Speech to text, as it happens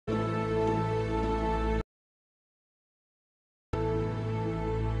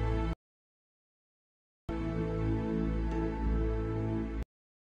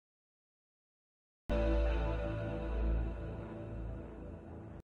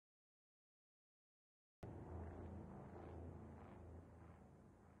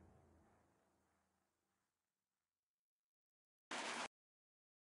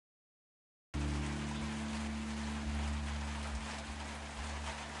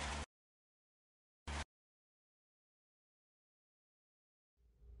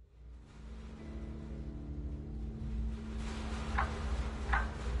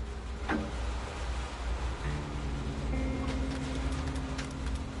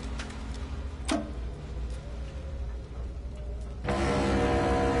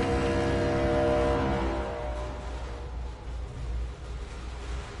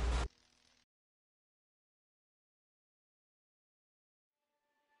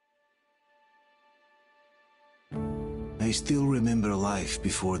I still remember life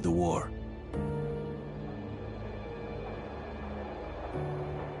before the war.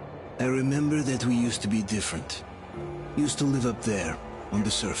 I remember that we used to be different. Used to live up there, on the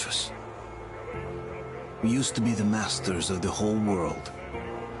surface. We used to be the masters of the whole world.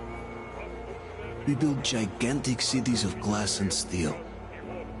 We built gigantic cities of glass and steel.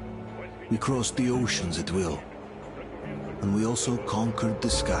 We crossed the oceans at will. And we also conquered the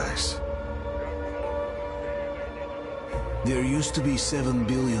skies. There used to be 7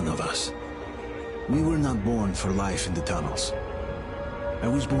 billion of us. We were not born for life in the tunnels. I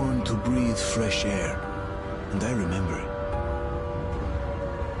was born to breathe fresh air, and I remember it.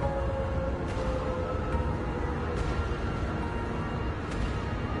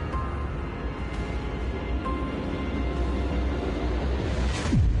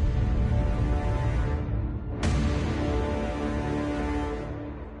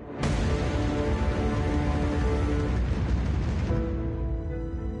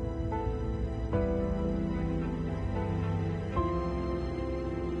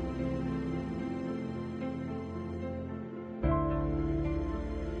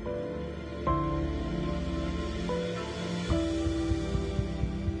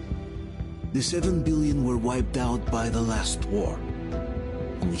 The 7 billion were wiped out by the last war.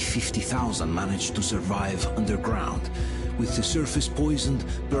 Only 50,000 managed to survive underground, with the surface poisoned,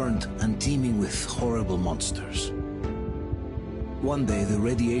 burned, and teeming with horrible monsters. One day the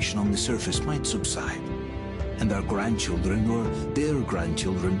radiation on the surface might subside, and our grandchildren or their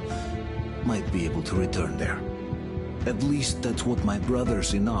grandchildren might be able to return there. At least that's what my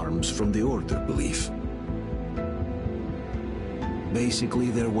brothers in arms from the Order believe.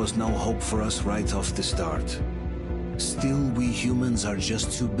 Basically, there was no hope for us right off the start. Still, we humans are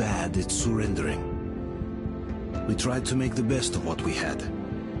just too bad at surrendering. We tried to make the best of what we had,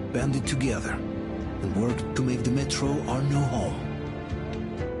 banded together, and worked to make the Metro our new home.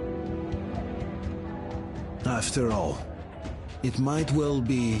 After all, it might well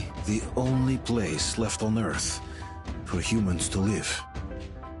be the only place left on Earth for humans to live.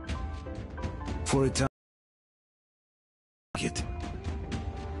 For a time,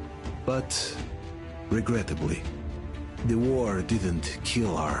 but regrettably, the war didn't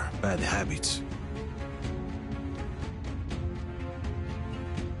kill our bad habits.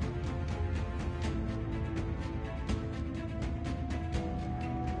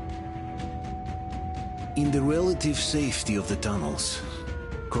 In the relative safety of the tunnels,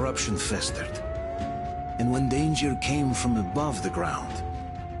 corruption festered. And when danger came from above the ground,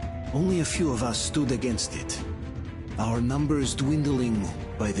 only a few of us stood against it, our numbers dwindling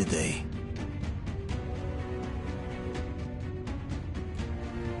by the day.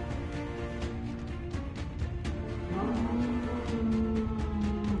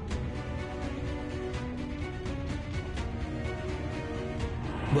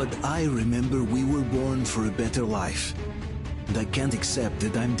 But I remember we were born for a better life, and I can't accept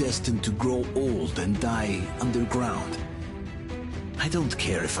that I'm destined to grow old and die underground. I don't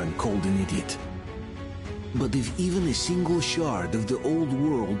care if I'm called an idiot. But if even a single shard of the old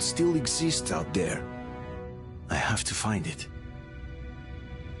world still exists out there, I have to find it.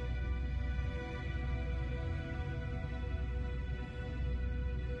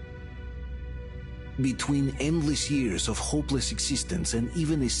 Between endless years of hopeless existence and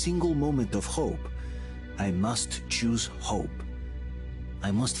even a single moment of hope, I must choose hope.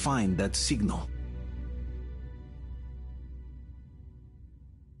 I must find that signal.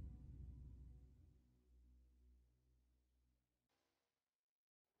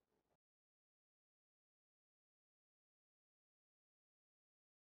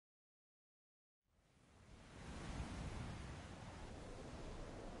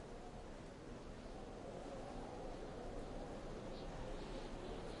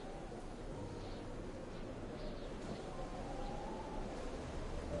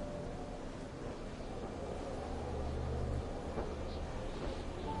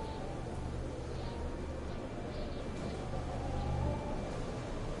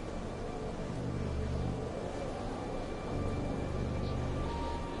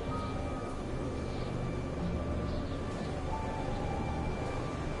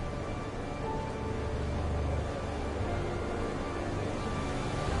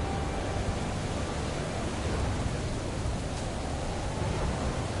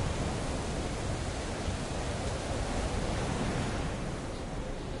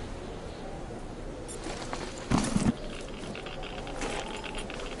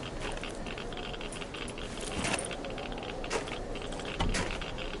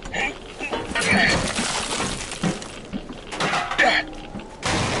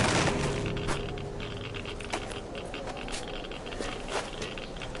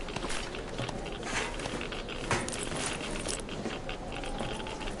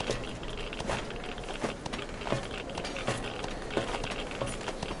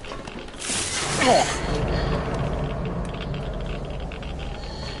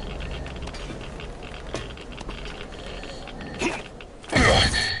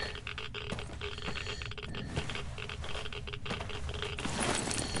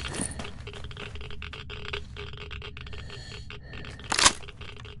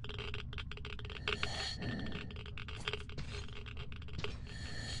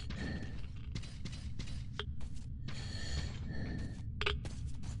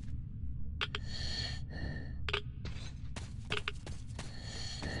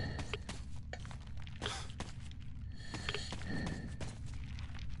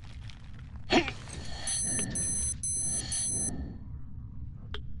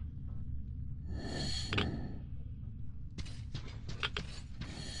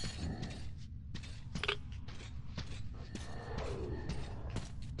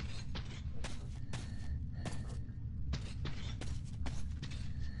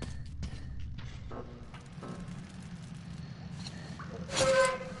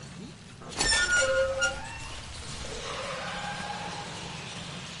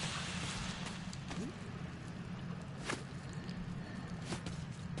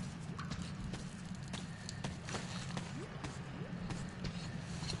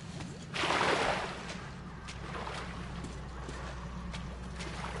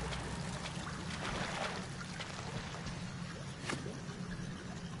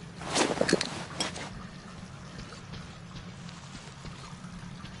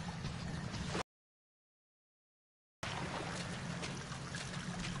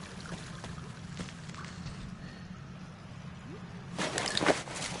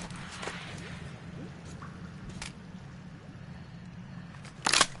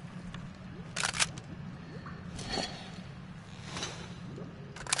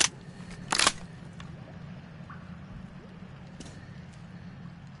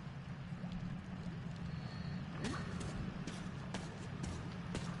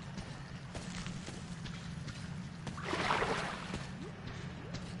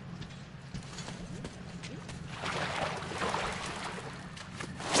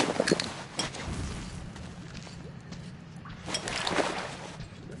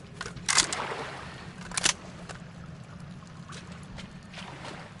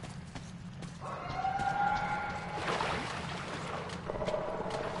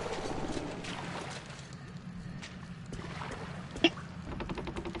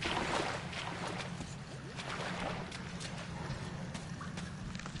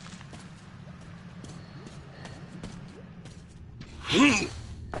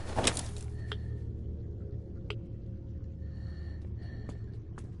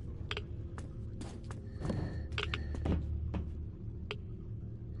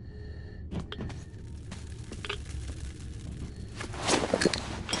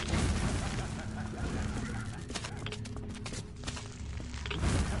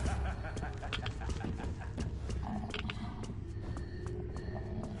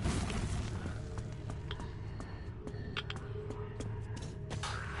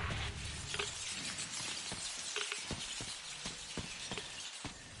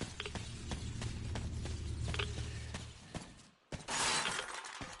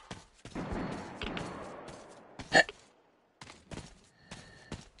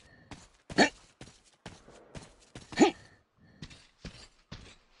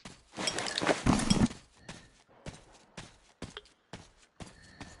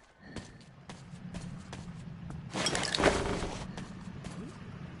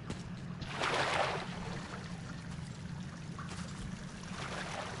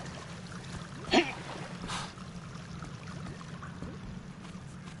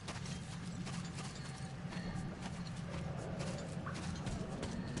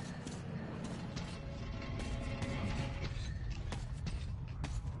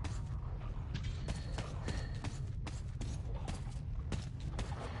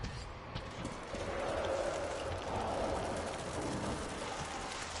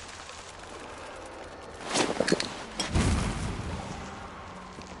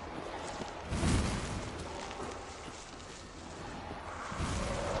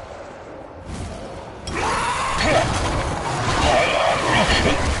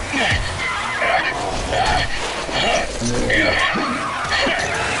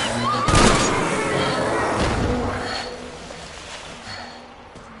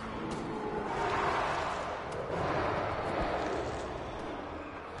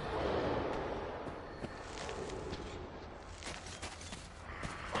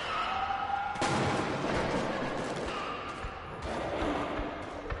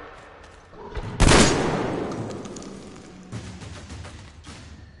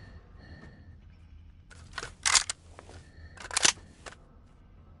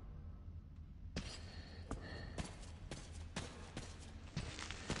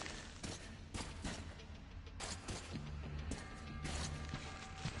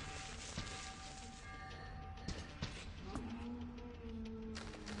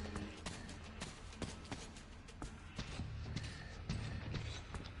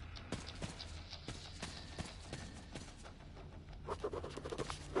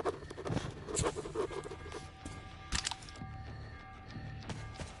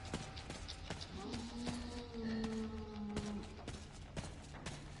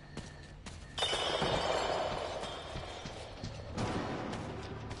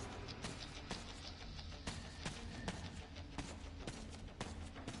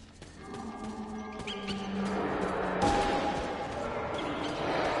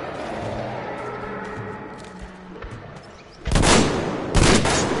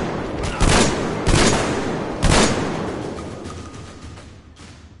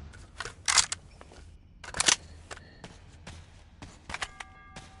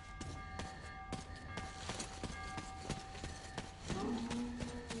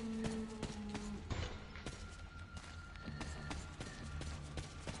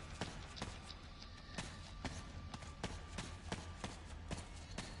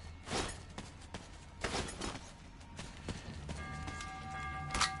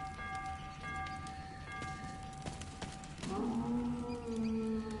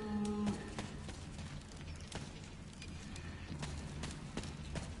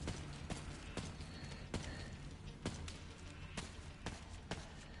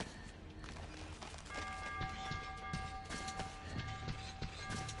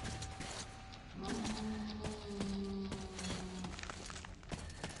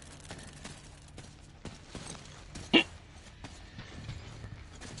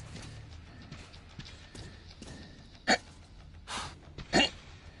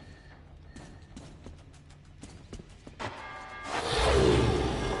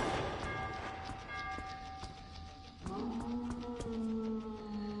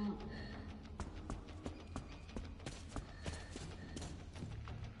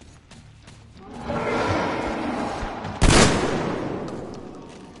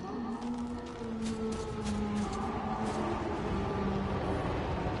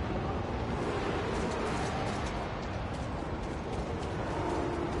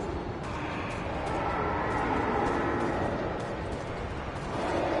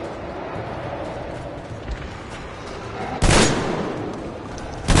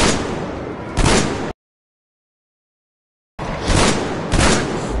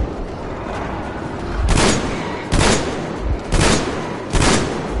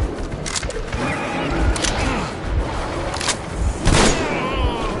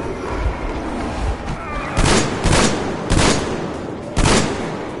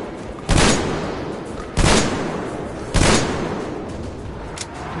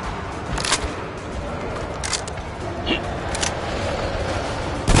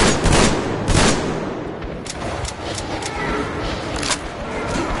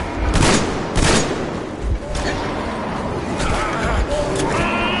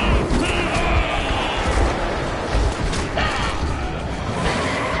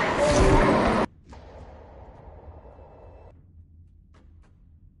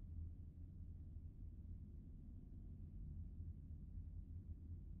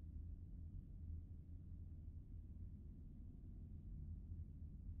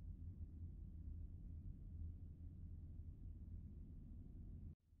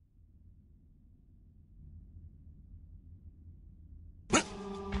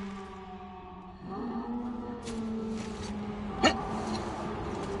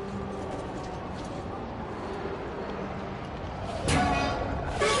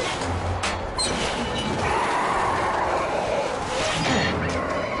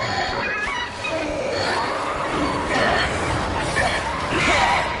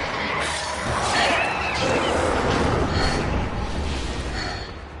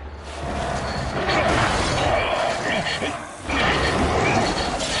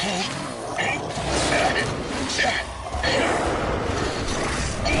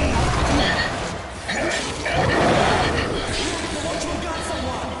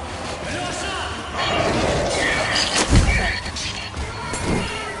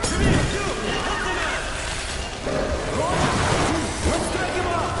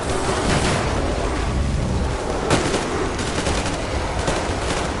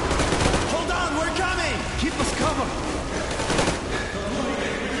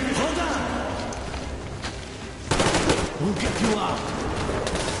 We'll get you out.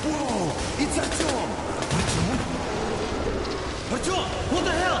 Whoa! It's Artyom! Artyom? Artyom! What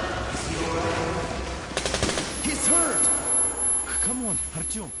the hell? He's hurt! Come on,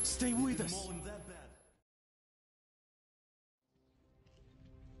 Artyom, stay with us.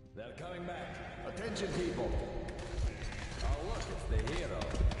 They're coming back. Attention, people. Oh, look, it's the hero.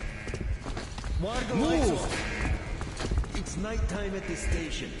 Move! It's nighttime at the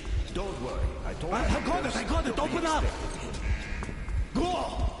station. Don't worry. I told you. I got it! Open up! Go!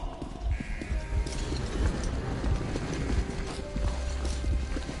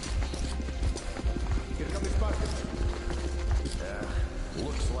 Here comes Spartacus.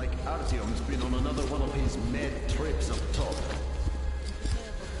 Looks like Artyom's been on another one of his mad trips up top.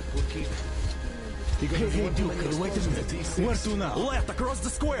 We'll keep... Hey, Duke, wait a minute. Where to now? Left, across the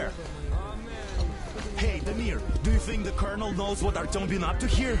square! Hey, Damir, do you think the Colonel knows what Artyom been up to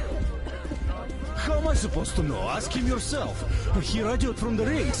here? How am I supposed to know? Ask him yourself. He radioed from the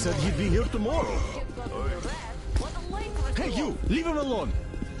ring, said he'd be here tomorrow. Hey, you! Leave him alone!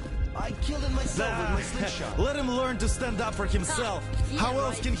 I killed him myself with my slingshot. Let him learn to stand up for himself. How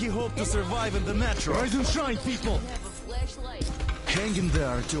else can he hope to survive in the metro? Rise and shine, people! Hang in there,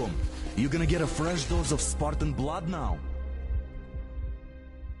 Artyom. You're gonna get a fresh dose of Spartan blood now.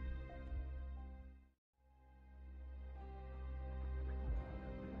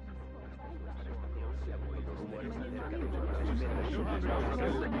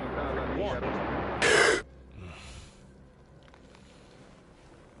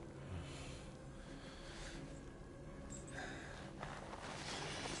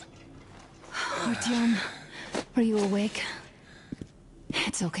 Artyom, are you awake?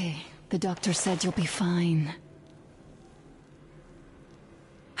 It's okay. The doctor said you'll be fine.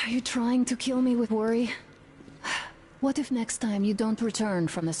 Are you trying to kill me with worry? What if next time you don't return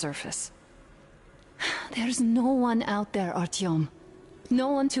from the surface? There's no one out there, Artyom. No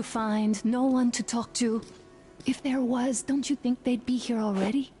one to find, no one to talk to. If there was, don't you think they'd be here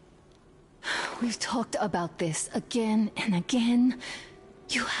already? We've talked about this again and again.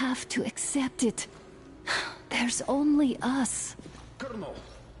 You have to accept it. There's only us. Colonel!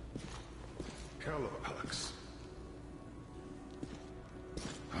 Hello, Alex.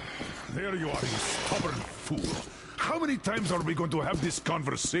 There you are, you stubborn fool. How many times are we going to have this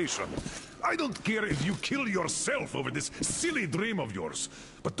conversation? I don't care if you kill yourself over this silly dream of yours.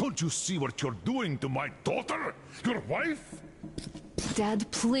 But don't you see what you're doing to my daughter? Your wife? Dad,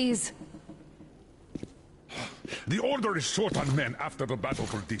 please. The Order is short on men after the battle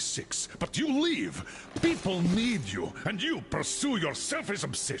for D6. But you leave. People need you, and you pursue your selfish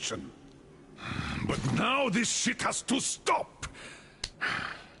obsession. But now this shit has to stop.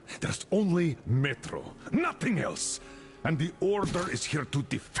 There's only Metro, nothing else. And the Order is here to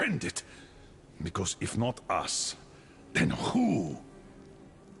defend it. Because if not us, then who?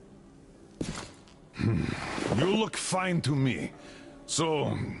 You look fine to me.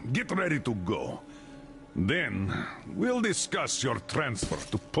 So, get ready to go. Then, we'll discuss your transfer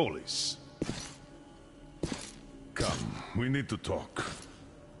to Polis. Come, we need to talk.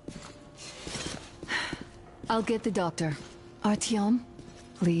 I'll get the doctor. Artyom,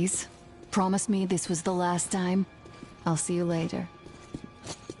 please, promise me this was the last time. I'll see you later.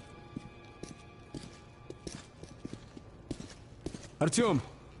 Artyom,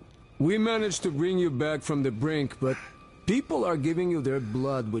 we managed to bring you back from the brink, but people are giving you their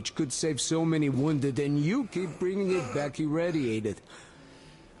blood, which could save so many wounded, and you keep bringing it back irradiated.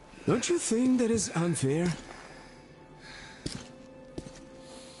 Don't you think that is unfair?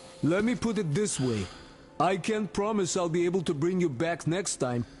 Let me put it this way. I can't promise I'll be able to bring you back next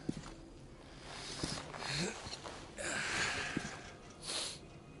time.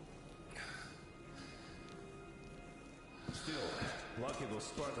 Lucky those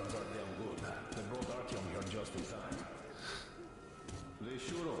Spartans are damn good. They brought Artyom here just in time. They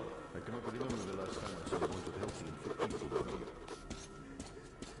sure are. I cannot remember the last time I saw a bunch of healthy and fit people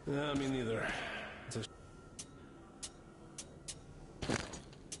here. Yeah, me neither.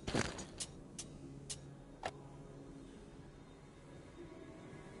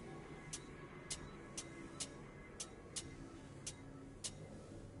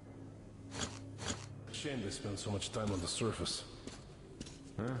 Shame they spend so much time on the surface.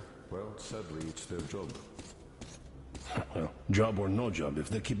 Well, sadly, it's their job. Well, job or no job, if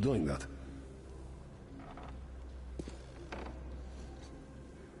they keep doing that.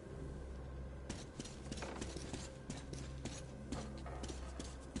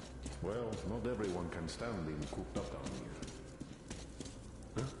 Well, not everyone can stand being cooped up down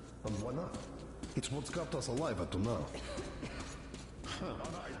here. And why not? It's what's kept us alive up to now.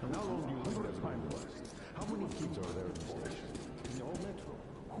 And how long do you think that's going to last? How many kids are there in the station? In the whole metro?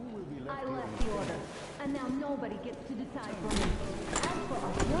 Who will be left I here? left the order, and now nobody gets to decide for me. As for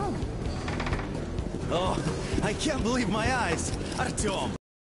Artyom, Oh, I can't believe my eyes! Artyom!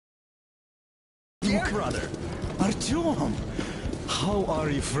 Brother! Artyom! How are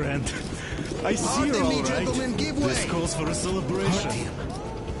you, friend? I see you're all right. Gentlemen, give way. This calls for a celebration.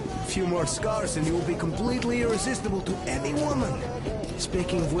 A few more scars and you will be completely irresistible to any woman.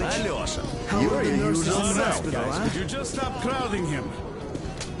 Speaking of which, Alyosha, how you're are the a nurses in usual the self, hospital, guys. huh? Could you just stop crowding him?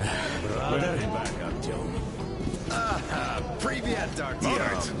 Brother, back, Artyom. Привет, All Artyom.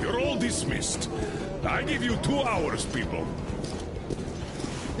 right, you're all dismissed. I give you 2 hours, people.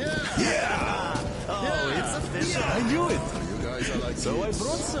 Oh, it's official. I knew it. So I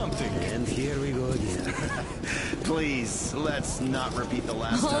brought something. And here we go again. Please, let's not repeat the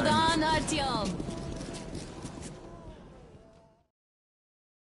last hold time. on, Artyom.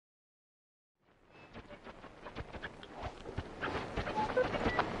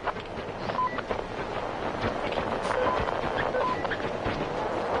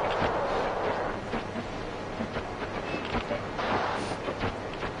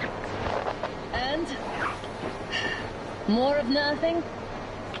 And? More of nothing?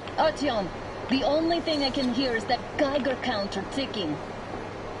 Artyom, the only thing I can hear is that Geiger counter ticking.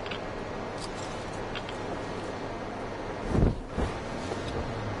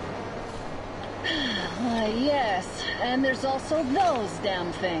 Yes, and there's also those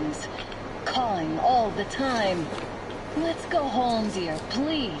damn things. Calling all the time. Let's go home, dear,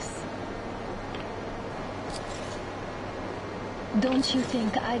 please. Don't you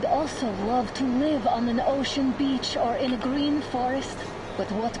think I'd also love to live on an ocean beach or in a green forest? But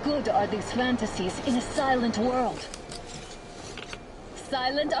what good are these fantasies in a silent world?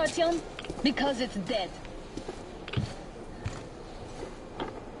 Silent, Artyom? Because it's dead.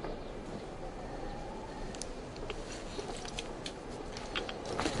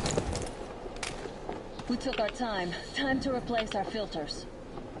 We took our time. Time to replace our filters.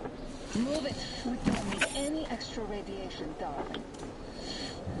 Move it. We don't need any extra radiation, darling.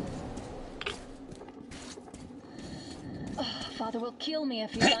 Father will kill me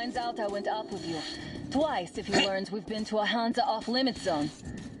if he finds out I went up with you. Twice if he learns we've been to a Hansa off-limit zone.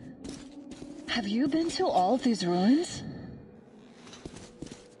 Have you been to all of these ruins?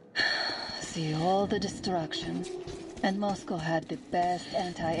 See all the destruction. And Moscow had the best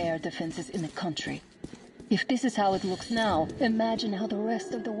anti-air defenses in the country. If this is how it looks now, imagine how the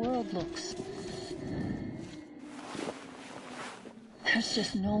rest of the world looks. There's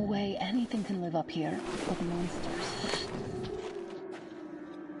just no way anything can live up here but monsters.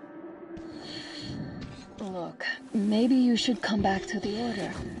 Look, maybe you should come back to the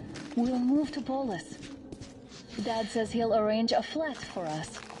Order. We'll move to Polis. Dad says he'll arrange a flat for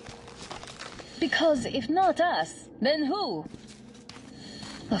us. Because if not us, then who?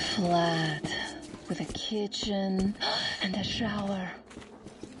 A flat with a kitchen and a shower.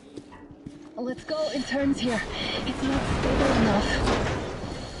 Let's go in turns here. It's not stable enough.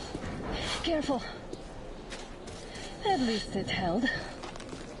 Careful. At least it held.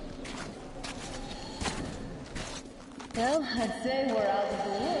 Well, I'd say we're out of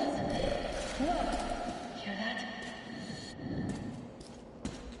the woods. Look, hear that?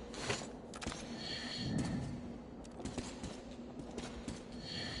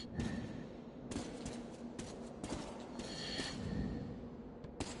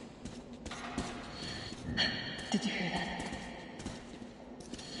 Did you hear that?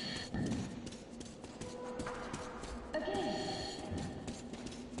 Again.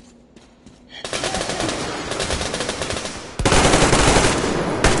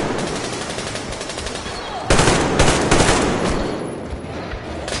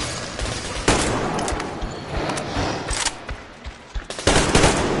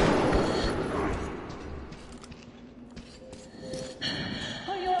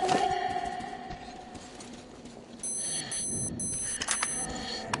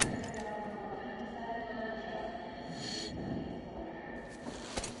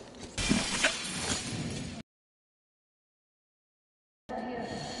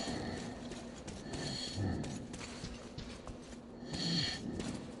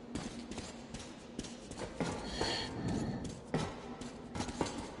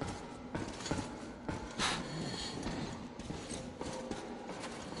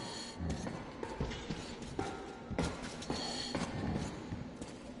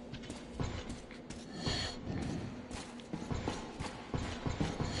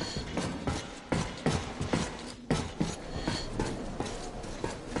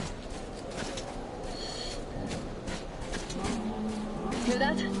 Hear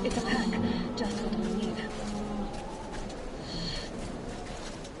that? It's a pack. Just what we need.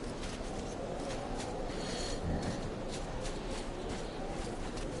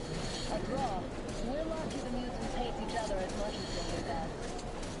 A draw. We're lucky the mutants hate each other as much as they do that.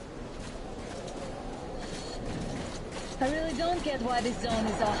 I really don't get why this zone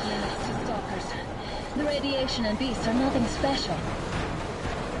is off limits to stalkers. The radiation and beasts are nothing special.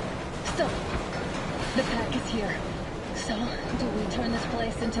 Stop. The pack is here. So, do we turn this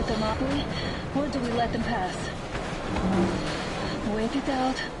place into Thermopylae, or do we let them pass? Wait it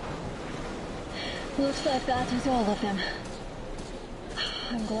out. Looks like that is all of them.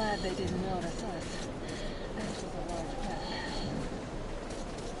 I'm glad they didn't notice us. This was a large pack.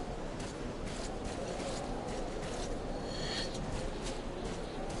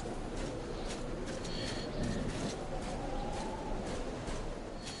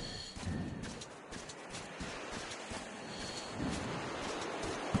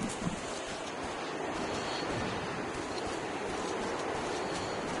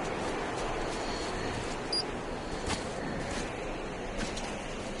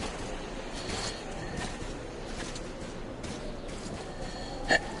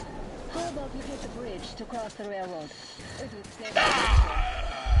 To cross the railroad. It would save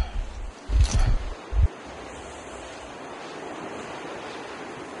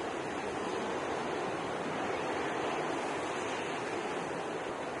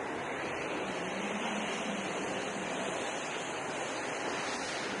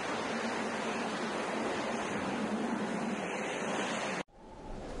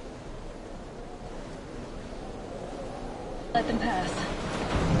let them pass.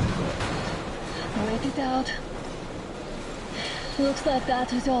 Wait it out. Looks like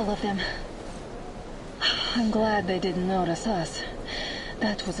that was all of them. I'm glad they didn't notice us.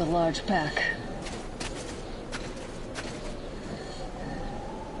 That was a large pack.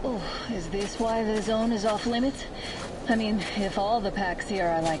 Oh, is this why the zone is off limits? I mean, if all the packs here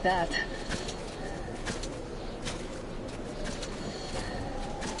are like that.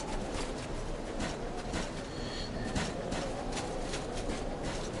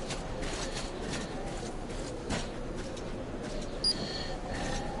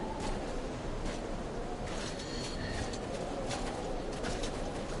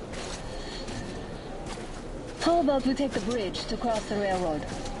 How about we take the bridge to cross the railroad?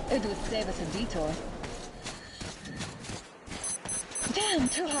 It would save us a detour. Damn,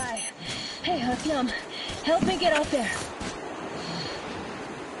 too high. Hey, Artyom, help me get out there.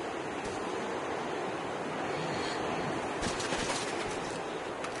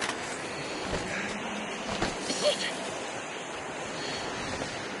 Shit!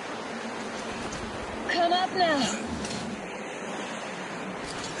 Come up now.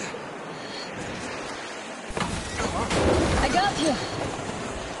 I got you!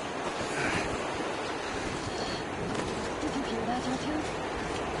 Did you hear that, Artyom?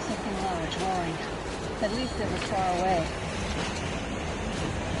 Something large roaring. At least it was far away.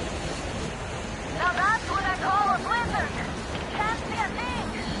 Now that's what I call a blizzard! Can't see a thing!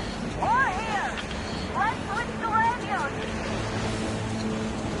 Or hear! Let's switch to radios!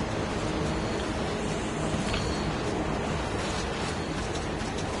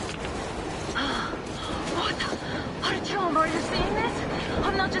 Artyom, are you seeing this?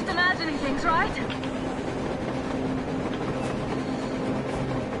 I'm not just imagining things, right?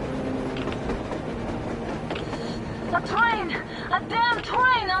 A train! A damn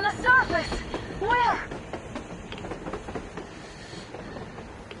train on the surface! Where?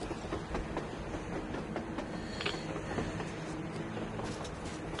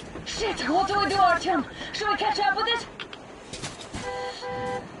 Shit! What do we do, Artyom? Should we catch up with it?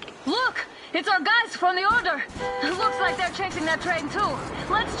 Look! It's our guys from the Order! Looks like they're chasing that train too.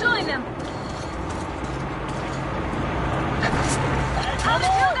 Let's join them! How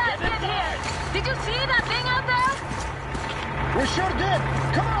did you guys get here? Did you see that thing out there? We sure did!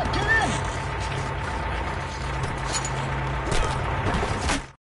 Come on, get in!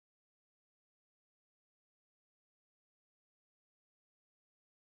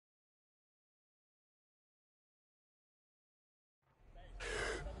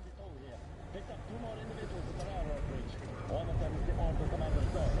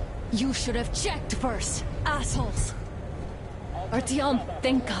 You should have checked first, assholes! Artyom,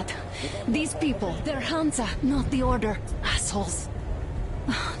 thank God. These people, they're Hansa, not the Order. Assholes.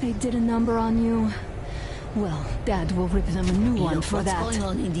 They did a number on you. Well, Dad will rip them a new one for that. What's going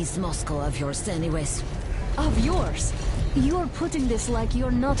on in this Moscow of yours anyways? Of yours? You're putting this like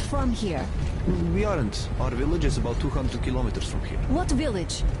you're not from here. We aren't. Our village is about 200 kilometers from here. What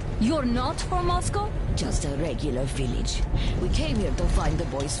village? You're not from Moscow? Just a regular village. We came here to find the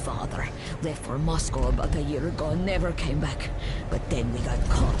boy's father. Left for Moscow about a year ago and never came back. But then we got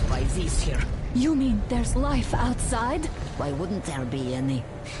caught by these here. You mean there's life outside? Why wouldn't there be any?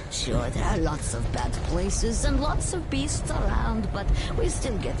 Sure, there are lots of bad places and lots of beasts around, but we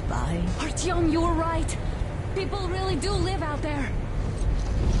still get by. Artyom, you're right. People really do live out there.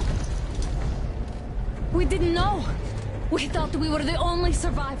 We didn't know. We thought we were the only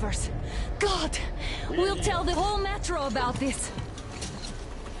survivors. God, we'll tell the whole metro about this.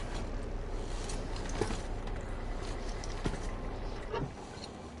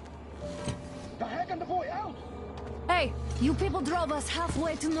 The heck and the boy out! Hey, you people drove us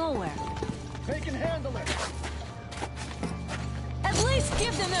halfway to nowhere. They can handle it! At least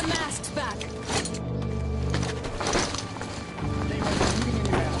give them their masks back. They might be shooting in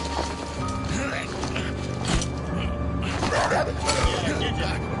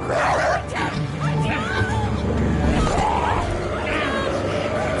your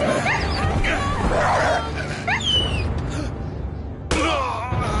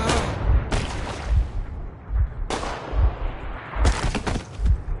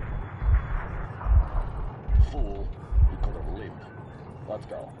Fool, you could have lived. Let's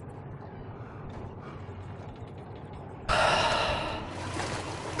go.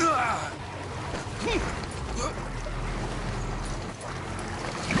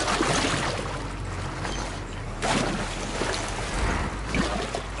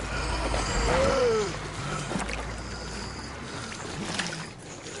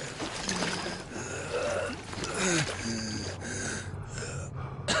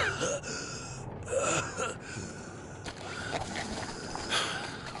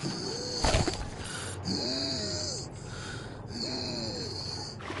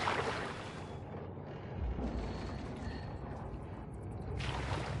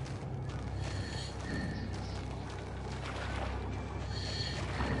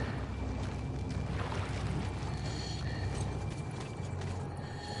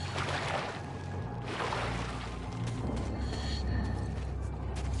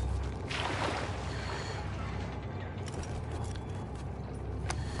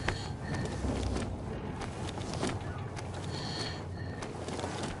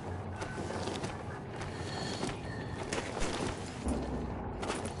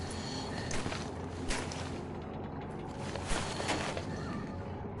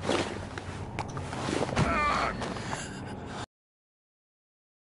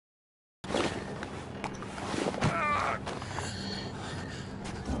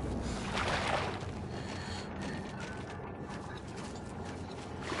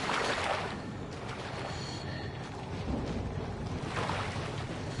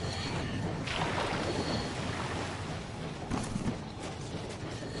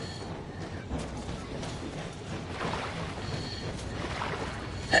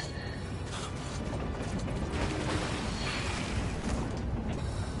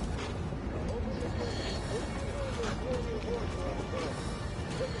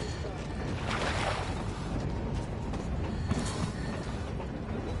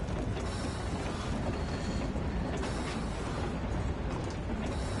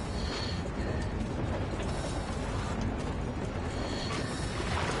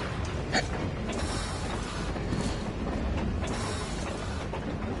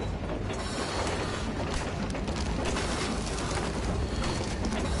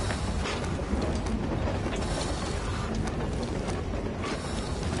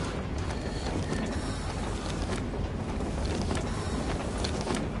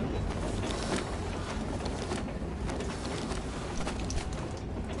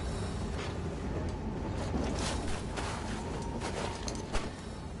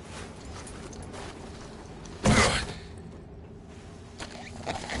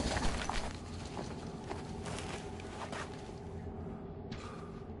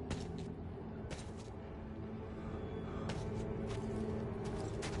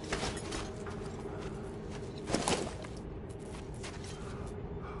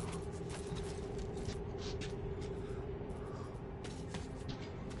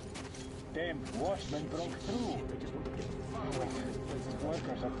 Damn watchmen broke through.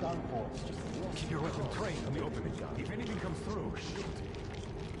 Workers are done for. Keep your weapon trained on the opening. If anything comes through, shoot.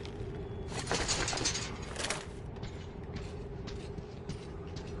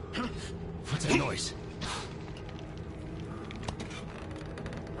 What's that noise?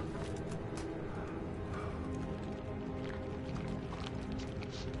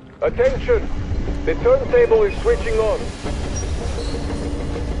 Attention! The turntable is switching on.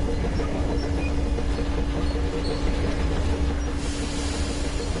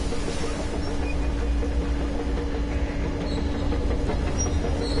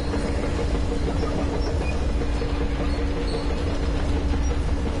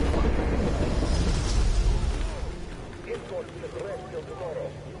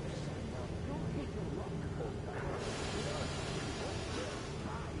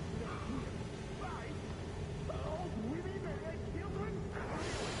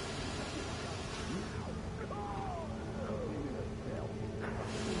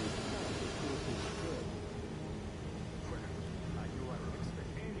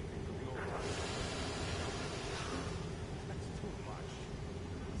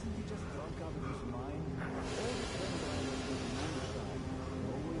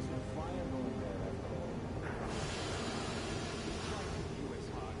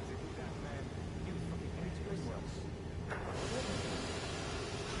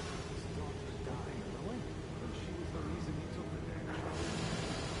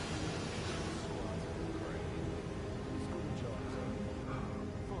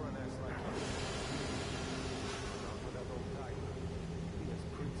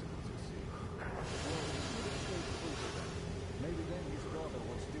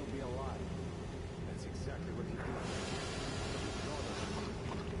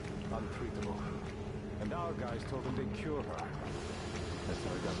 Untreatable. And our guys told him they'd cure her. That's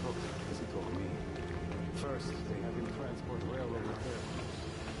how he got hooked, as he told me. First, they had him transport railroad repair crews,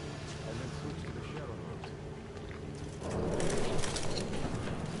 and then switch to the Sharon route.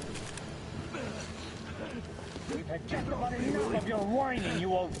 We've had just about enough of your whining,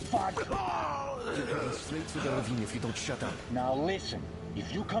 you old fudge! You're heading straight to the ravine if you don't shut up. Now listen,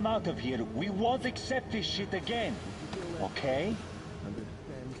 if you come out of here, we won't accept this shit again. Okay?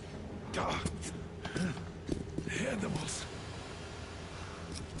 Animals.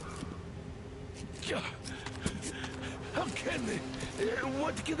 How can they?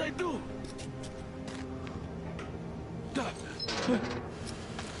 What can I do?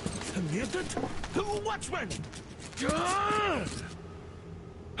 Mutant? Watchman!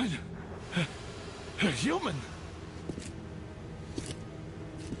 A human?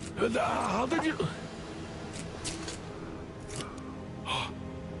 How did you...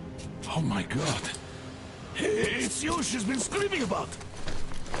 Oh my God. It's you she's been screaming about.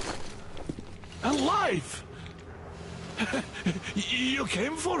 Alive! You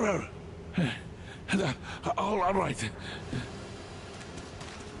came for her. All right.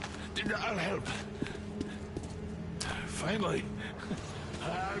 I'll help. Finally,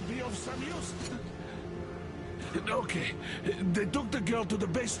 I'll be of some use. Okay, they took the girl to the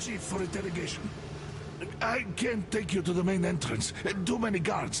base chief for interrogation. I can't take you to the main entrance. Too many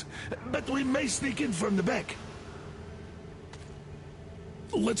guards. But we may sneak in from the back.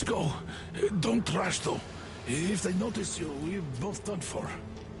 Let's go. Don't rush, though. If they notice you, we're both done for.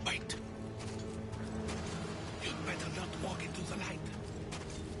 Wait. You'd better not walk into the light.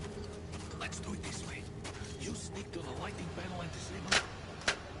 Let's do it this way. You sneak to the lighting panel and disable it.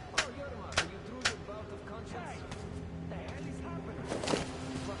 Oh, Yerma, are you through your bout of conscience? What the hell is happening?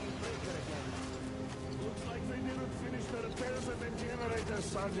 Fucking breaker again. Looks like they didn't finish the repairs of the generator,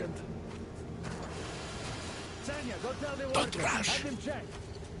 Sergeant. Tanya, go tell the Don't rush. Have them check.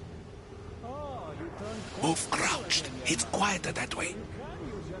 Oh, you turned Move crouched. It's quieter that way.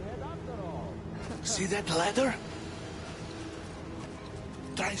 See that ladder?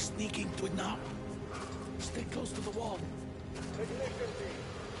 Try sneaking to it now. Stay close to the wall.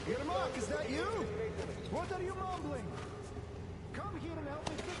 Yermak, is that you? What are you mumbling? Come here and help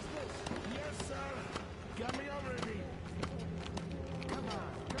me fix this. Yes, sir. Got me already. Come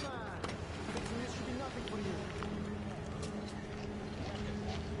on, come on. Fixing this should be nothing for you.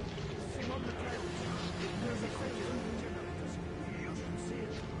 Sing on the carriage. There's a failure in the generators. You should see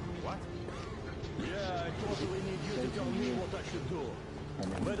it. What? Yeah, I totally need you to tell me what I should do.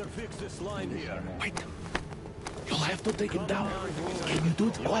 Better fix this line here. Wait. You'll have to take it down. Can you do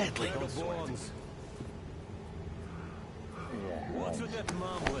it quietly? What's with that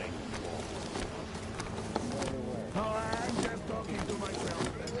mumbling? Oh, I'm just talking to myself.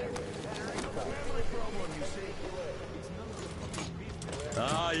 Family problem, you see.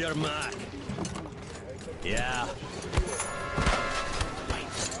 Oh, you're Mac. Yeah.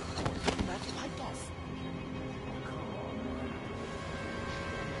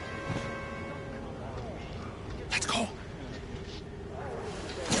 Let's go.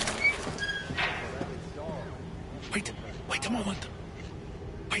 Wait a moment.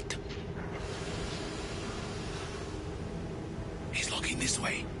 Wait. He's looking this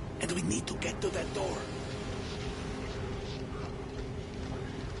way, and we need to get to that door.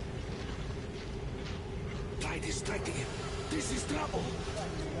 Try distracting him. This is trouble.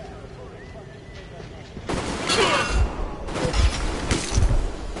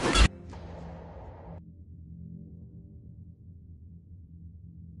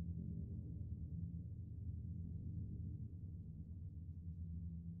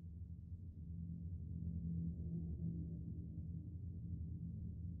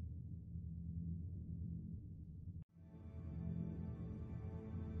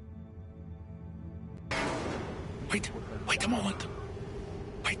 Wait a moment.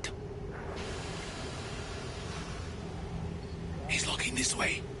 Wait. He's looking this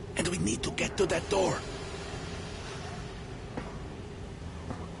way, and we need to get to that door.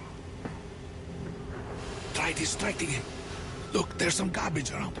 Try distracting him. Look, there's some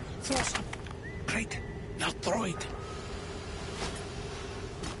garbage around. Throw some. Great. Now throw it.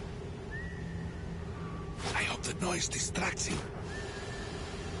 I hope the noise distracts him.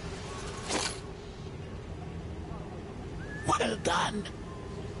 Well done.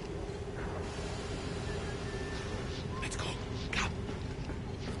 Let's go. Come.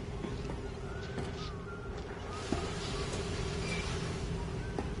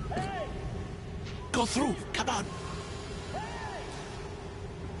 Hey. Go through. Come on.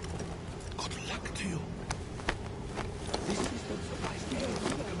 Good luck to you. This system supplies data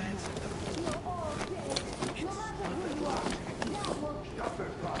to the command center.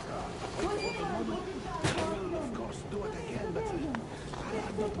 Of course, do it again, but I'm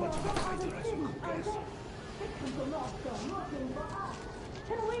not much of a fighter as you could guess.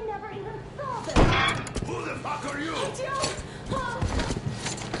 And we never even saw them! Who the fuck are you?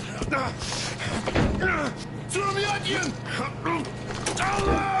 Surmyadin! You fucker!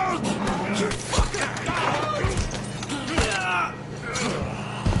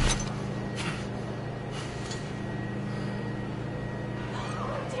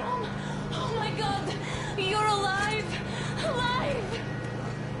 Oh my god! You're alive! Alive!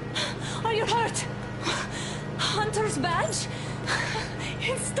 Are you hurt? Hunter's badge?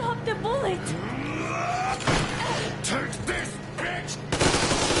 It stopped the bullet! Take this, bitch!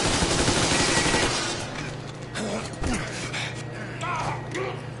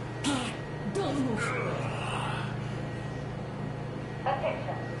 Don't move.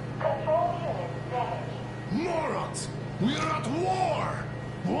 Attention. Control unit damaged. Morons! We're at war!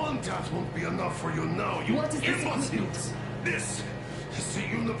 One tap won't be enough for you now, you What is this imbeciles! This is the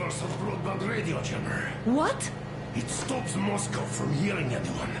universal broadband radio jammer. What? It stops Moscow from hearing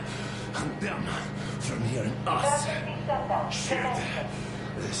anyone, and them from hearing us. Shit!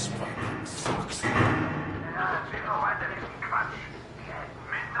 This fucking sucks.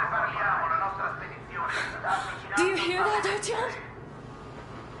 Do you hear that, Artyom?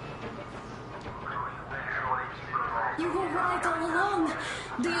 You were right all along.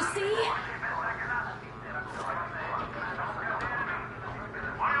 Do you see?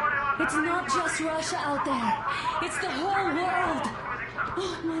 It's not just Russia out there. It's the whole world.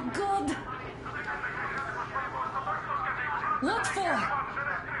 Oh my god. What for?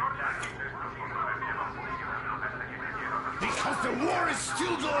 Because the war is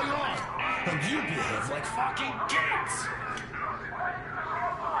still going on, and you behave like fucking kids!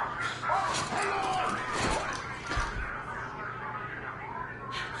 Hello!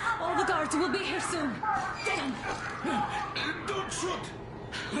 All the guards will be here soon. Damn. Don't shoot!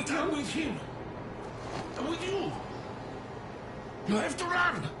 But I'm with him. I'm with you. You have to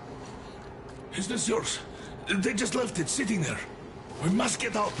run. Is this yours? They just left it sitting there. We must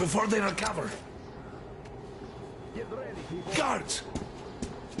get out before they recover. Get ready, people. Guards!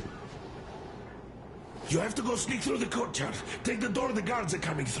 You have to go sneak through the courtyard. Take the door the guards are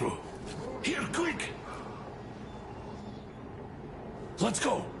coming through. Here, quick! Let's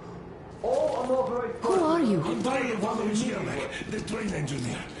go. Who are you? Andrei Ivanovich Yermak, the train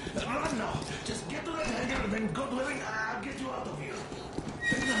engineer. Run now. Just get to that hangar, then God willing, I'll get you out of here.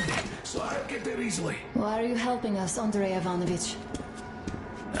 Take nothing, so I'll get there easily. Why are you helping us, Andrei Ivanovich?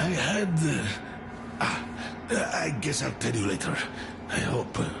 I had... I guess I'll tell you later. I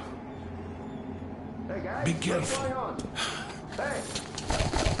hope. Hey guys, Be careful. what's going on? Hey!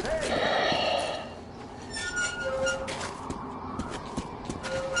 Hey!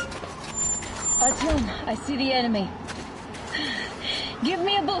 I see the enemy. Give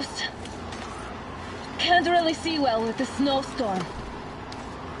me a boost. Can't really see well with the snowstorm.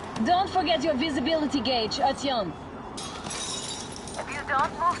 Don't forget your visibility gauge, Artyom. If you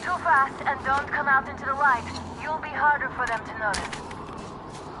don't move too fast and don't come out into the light, you'll be harder for them to notice.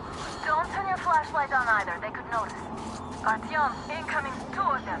 Don't turn your flashlight on either, they could notice. Artyom, incoming, 2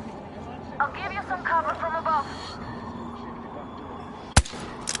 of them. I'll give you some cover from above.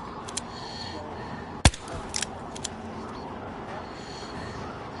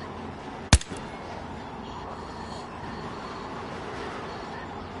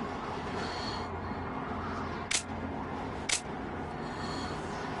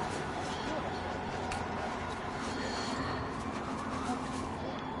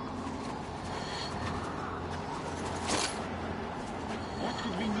 What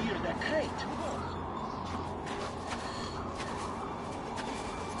could be near that crate?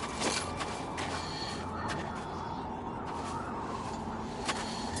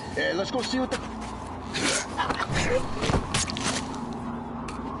 Let's go see what the... So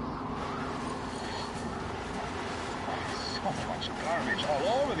much garbage all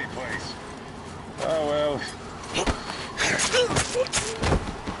over the place. Oh well.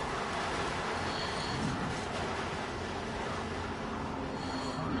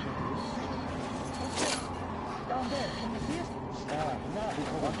 Down there, can you see it? No,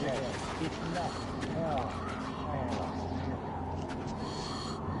 okay. It's not.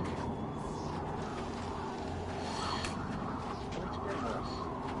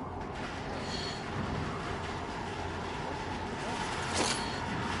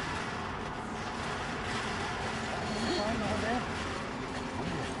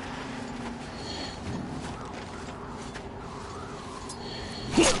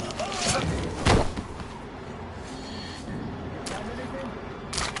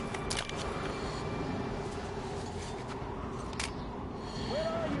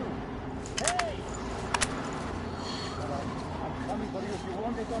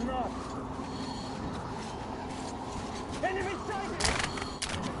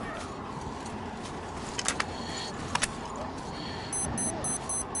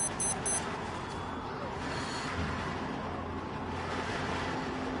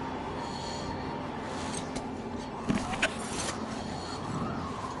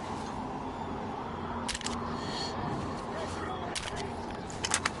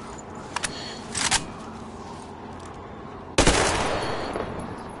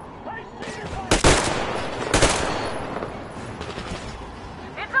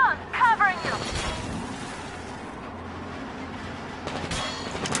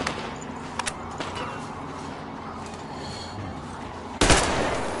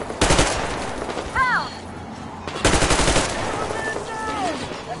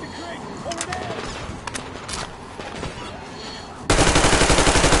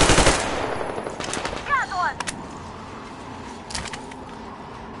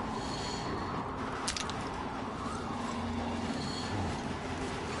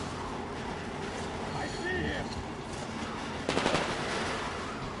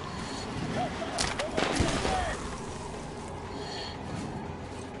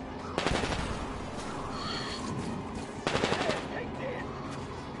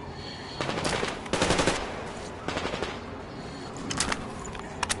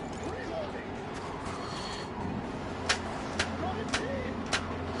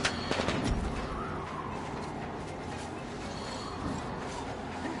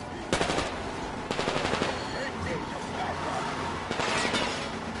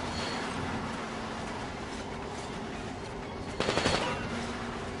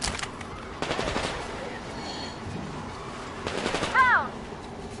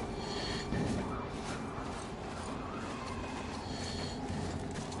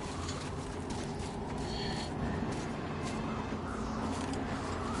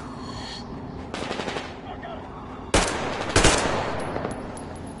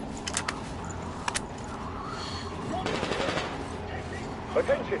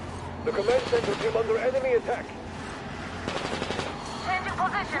 Attention! The command center came under enemy attack. Changing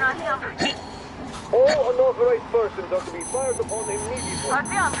position, Artyom. All unauthorized persons are to be fired upon immediately.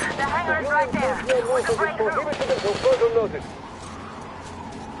 Artyom, the hangar is right there. We can break through. Prohibited until further notice.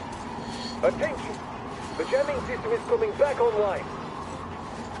 Attention! The jamming system is coming back online.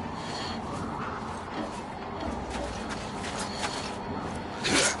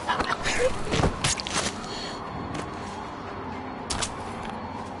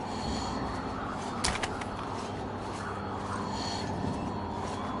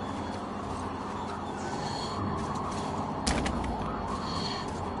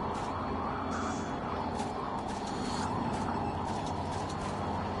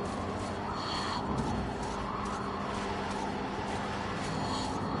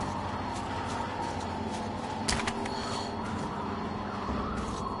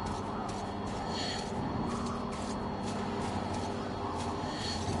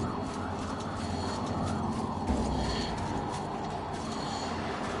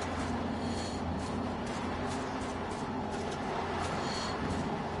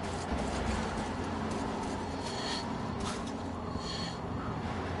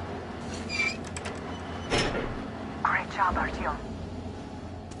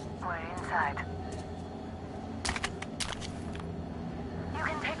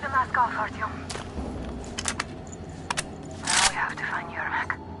 mask off, Artyom. Now we have to find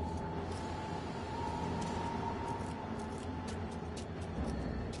Yermak.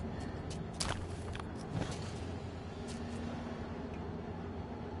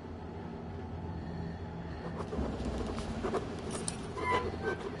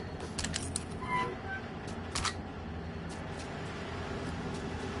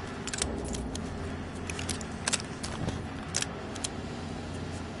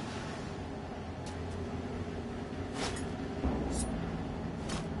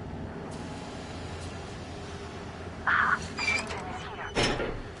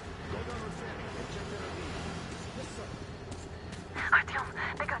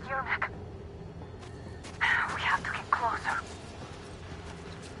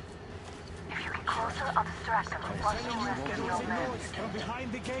 From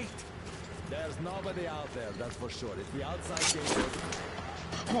behind the gate. There's nobody out there, that's for sure. It's the outside gate.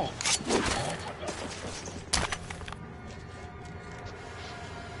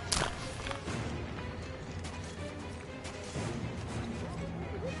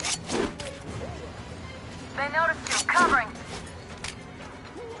 They noticed you. Covering.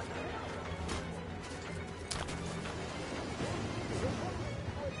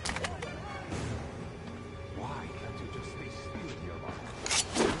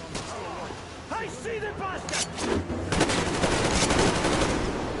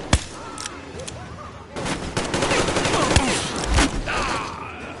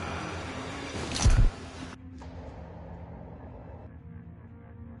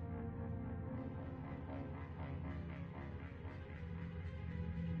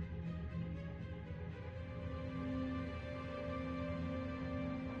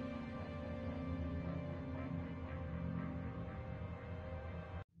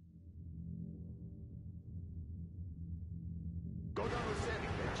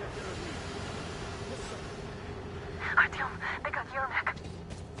 Artyom, they got Yermak.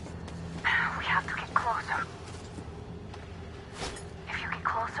 We have to get closer. If you get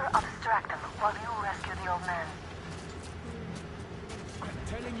closer, I'll distract them while you rescue the old man. I'm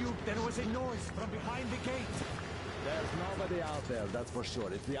telling you, there was a noise from behind the gate. There's nobody out there, that's for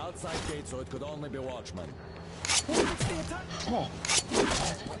sure. It's the outside gate, so it could only be watchmen.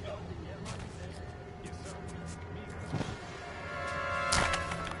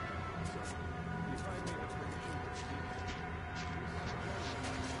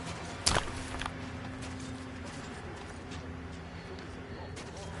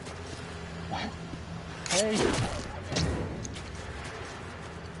 Hey!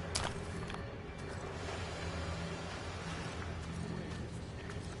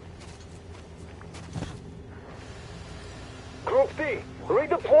 Group D,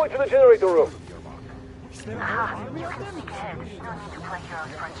 redeploy to the generator room. You can sneak ahead. No need to play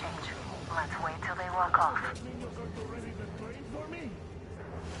heroes for a change. Let's wait till they walk off.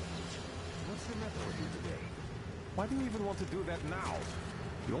 What's the matter with you today? Why do you even want to do that now?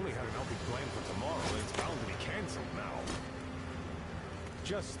 You only had an outing planned for tomorrow, and it's bound to be cancelled now.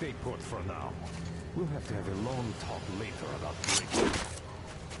 Just stay put for now. We'll have to have a long talk later about drinking.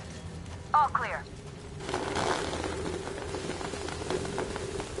 All clear.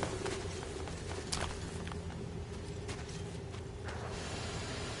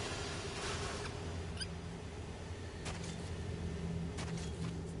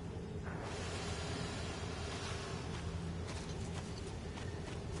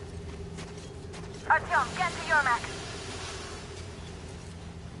 Artyom, get to Yermak.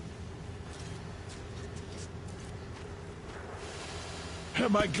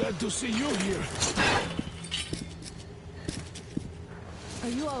 Am I glad to see you here? Are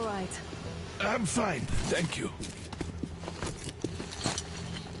you all right? I'm fine, thank you.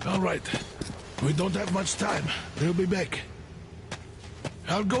 All right. We don't have much time. They'll be back.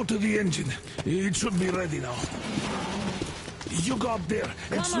 I'll go to the engine. It should be ready now. You go up there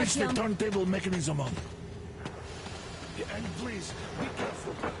and switch the turntable mechanism on. Yeah, and please, be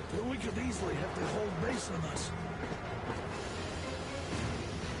careful. We could easily have the whole base on us.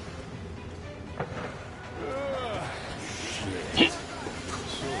 Shit.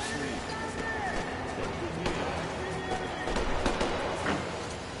 So sweet.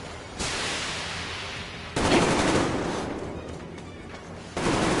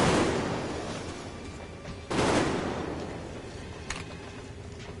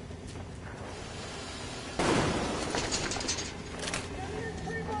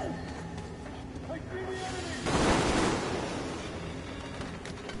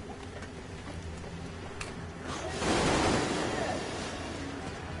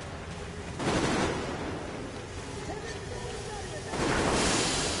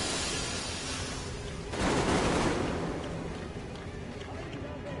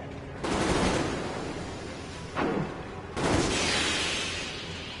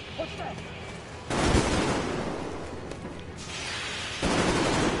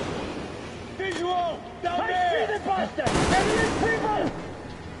 Down there! I see the bastard! Enemy people!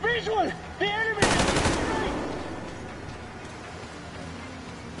 Visual! The enemy!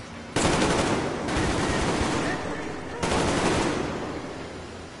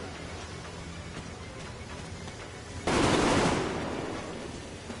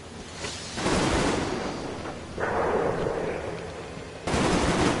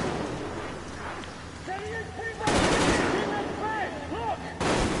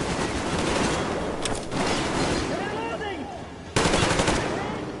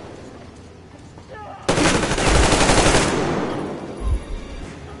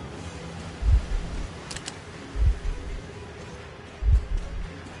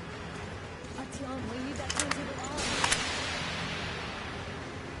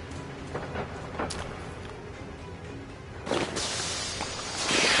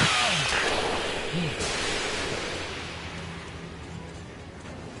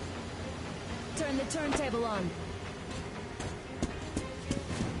 Turn the turntable on.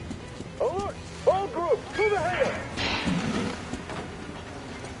 Alert! All groups, to the hangar!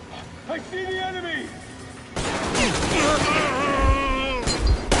 I see the enemy!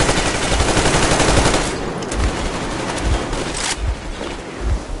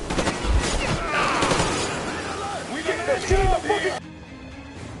 We get this shit out of here!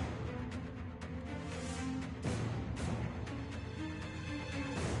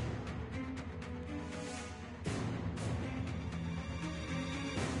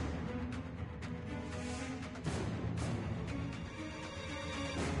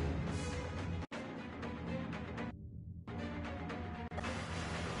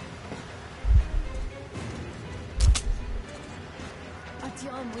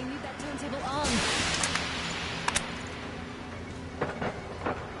 Artyom, we need that turntable on.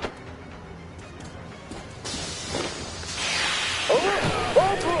 Alert!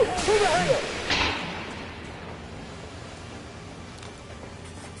 All groups, to the hangar!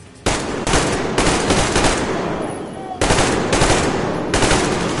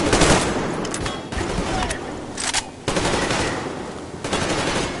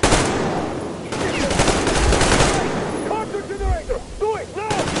 Contact generator! Do it now!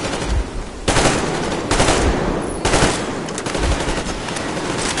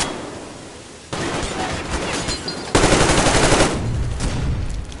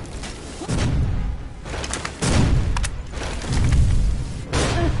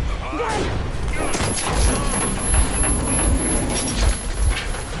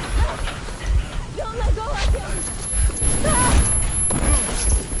 Don't let go, Artyom!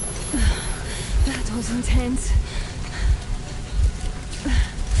 That was intense.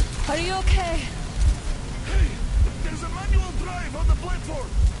 Are you okay? Hey, there's a manual drive on the platform.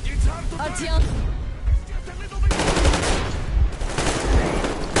 It's hard to Artyom! Just a little bit.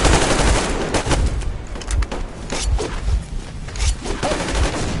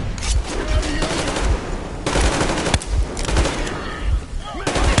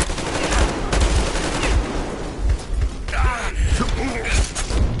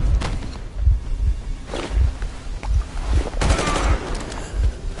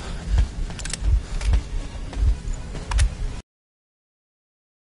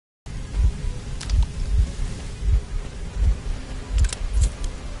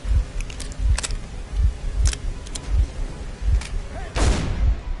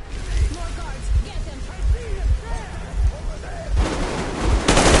 More guards! Get them!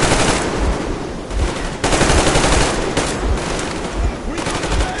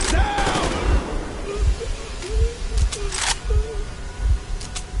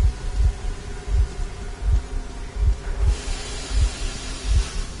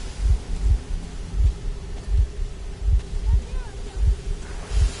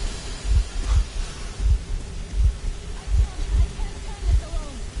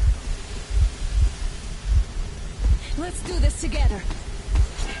 Let's do this together.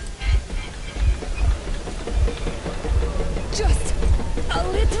 Just a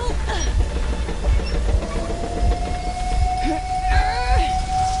little.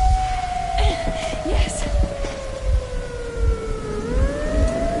 Yes.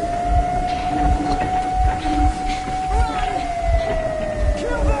 Run!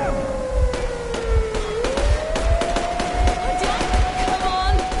 Kill them! Come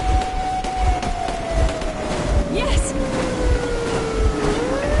on! Yes!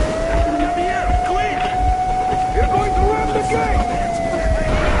 Come here, quick! You're going to ram the gate!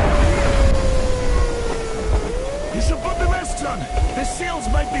 You should put the masks on. The seals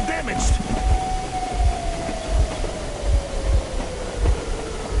might be damaged.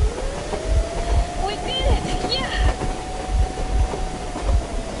 We did it! Yeah!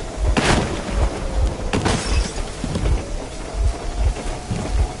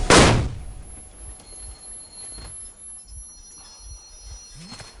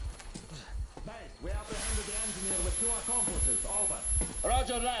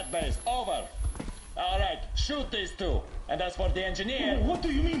 rat base. Over. All right, shoot these two. And as for the engineer... What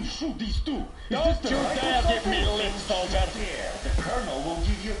do you mean, shoot these two? Don't you dare give me lip, soldier. There, the Colonel will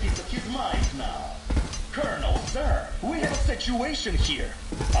give you a piece of his mind now. Colonel, sir, we have a situation here.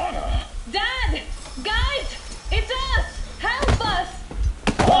 Anna! Dad! Guys! It's us! Help us!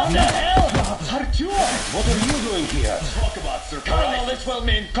 What the hell? Artyom, what are you doing here? Talk about surprise. Colonel, this will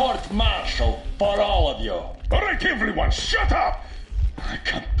mean court-martial for all of you. All right, everyone, shut up! I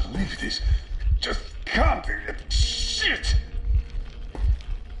can't believe this. Just can't. Shit!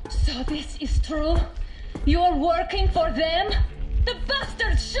 So this is true? You're working for them? The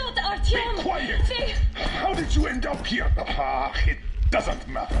bastards shot Artyom! Be quiet! How did you end up here? It doesn't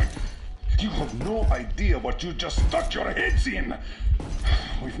matter. You have no idea what you just stuck your heads in.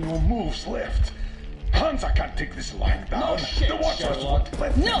 We've no moves left. Hansa can't take this lying down. No shit, the Watchers Sherlock. won't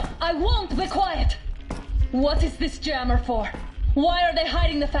let No, I won't be quiet! What is this jammer for? Why are they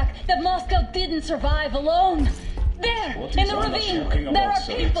hiding the fact that Moscow didn't survive alone? There, in the ravine, there are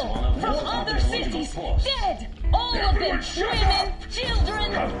people from other cities, dead! All of them, women,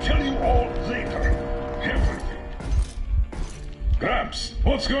 children! I'll tell you all later. Everything. Gramps,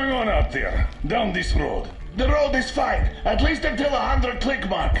 what's going on out there? Down this road? The road is fine, at least until 100 click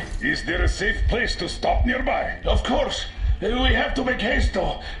mark. Is there a safe place to stop nearby? Of course. We have to make haste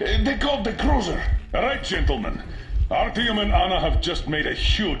though. They called the cruiser. All right, gentlemen. Artyom and Anna have just made a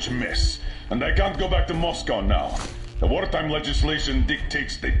huge mess, and they can't go back to Moscow now. The wartime legislation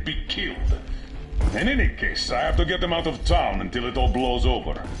dictates they be killed. In any case, I have to get them out of town until it all blows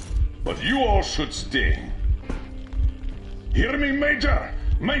over. But you all should stay. Hear me, Major?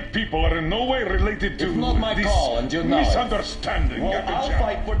 My people are in no way related to It's not my this call, and you know it. misunderstanding. Well, I'll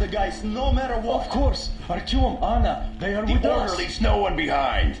fight for the guys no matter what. Of course. Artyom, Anna, they are with us. leaves no one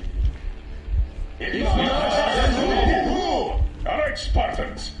behind. All right,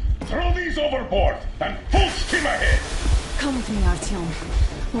 Spartans. Throw these overboard and full steam ahead. Come with me, Artyom.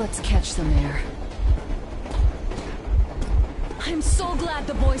 Let's catch them there. I'm so glad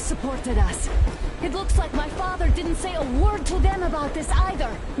the boys supported us. It looks like my father didn't say a word to them about this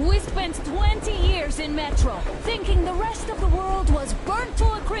either. We spent 20 years in Metro, thinking the rest of the world was burnt to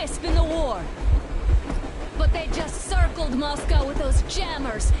a crisp in the war. But they just circled Moscow with those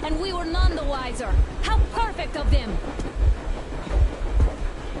jammers, and we were none the wiser. How perfect of them!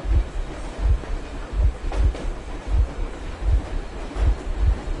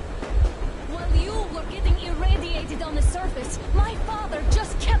 While you were getting irradiated on the surface, my father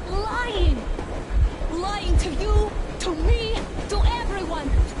just kept lying! Lying to you, to me, to everyone,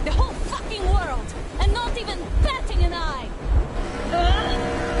 the whole fucking world, and not even batting an eye!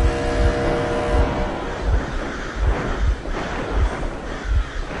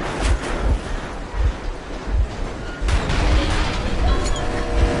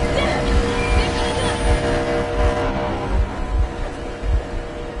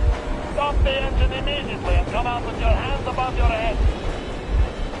 Stop the engine immediately and come out with your hands above your head.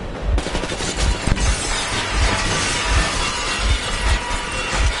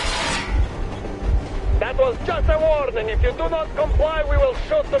 That was just a warning. If you do not comply, we will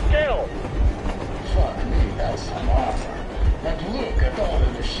shoot to kill. Fuck me, that's some offer. But look at all the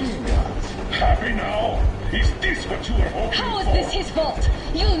machine guns. Happy now? Is this what you were hoping How is for? this his fault?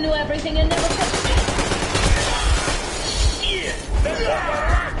 You knew everything and never said...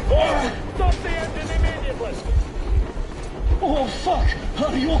 Stop the engine immediately. Oh, fuck.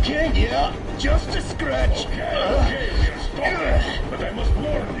 Are you okay? Yeah, just a scratch. Okay, we're stopping. But I must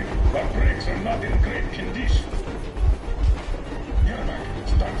warn you, our brakes are not in great condition. Yermak,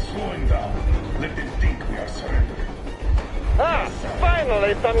 start slowing down. Let them think we are surrendering. Ah,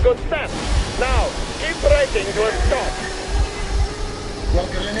 finally some good sense. Now, keep braking to a stop. Well,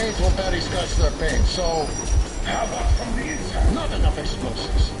 grenades will barely scratch their paint, so... How about from the inside? Not enough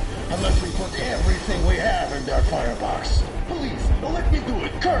explosives. Unless we put everything we have in their firebox. Please, let me do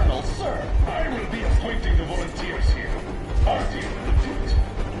it, Colonel, sir. I will be appointing the volunteers here. Artyom will do it.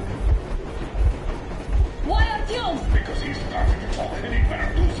 Why Artyom? Because he's starting to talk, and he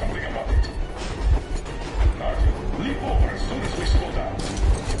better do something about it. Artyom, leap over as soon as we slow down.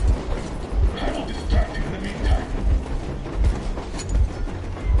 I will distract you in the meantime.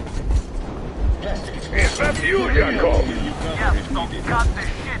 Is that you, Yakov? Yes, don't cut this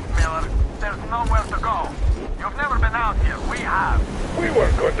shit, Miller. There's nowhere to go. You've never been out here. We have. We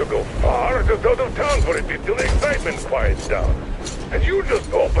weren't going to go far, just out of town for a bit till the excitement quiets down. And you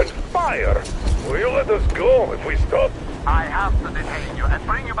just opened fire. Will you let us go if we stop? I have to detain you and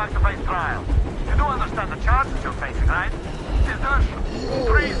bring you back to face trial. You do understand the charges you're facing, right? Desertion,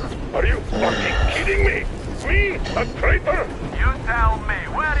 treason. Are you fucking kidding me? Me? A traitor? You tell me,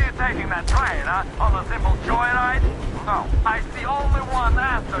 where are you taking that train, huh? On a simple joyride? No, I see only one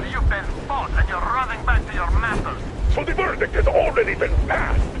answer. You've been bought and you're running back to your masters. So the verdict has already been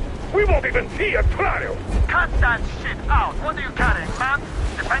passed. We won't even see a trial. Cut that shit out. What are you carrying, man?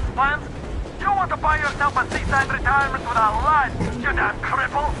 Defense plans? You want to buy yourself a seaside retirement without life, you damn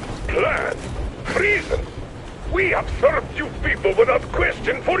cripple? Plan? Treason? We have served you people without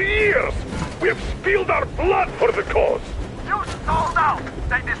question for years. We have spilled our blood for the cause. You sold out.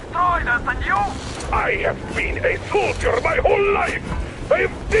 They destroyed us and you? I have been a soldier my whole life. I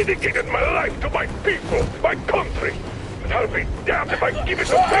have dedicated my life to my people, my country. And I'll be damned if I give it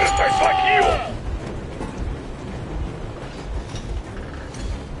to parasites like you!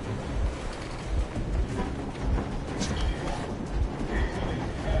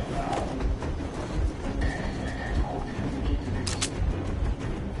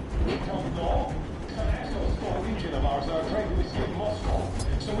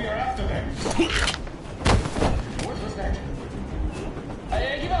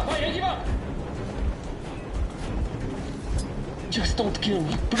 Just don't kill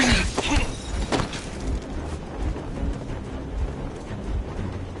me, please.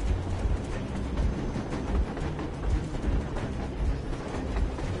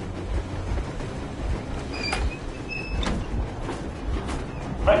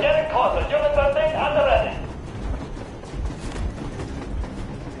 We're getting closer. Unit 13 at the ready.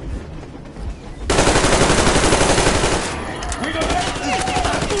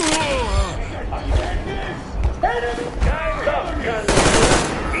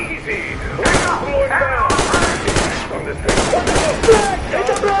 Easy! We're slowing down! On this thing. Take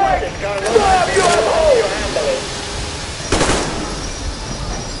a break! Stop, you asshole!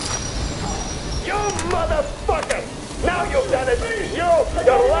 You motherfucker! Now you've done it! You,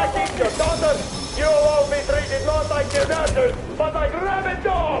 your lackey, your daughter, you'll all be treated not like deserters, but like rabid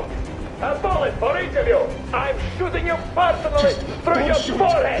dogs! A bullet for each of you! I'm shooting you personally through your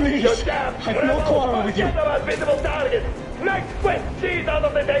forehead, please. you damn I have no quarrel with you. Get them as visible targets! Make Swiss cheese out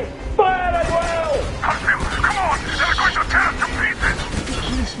of the thing! Fire as well! Husband, come on! They're going to tear us to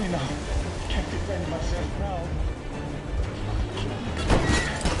pieces! Release me now. Can't defend myself now.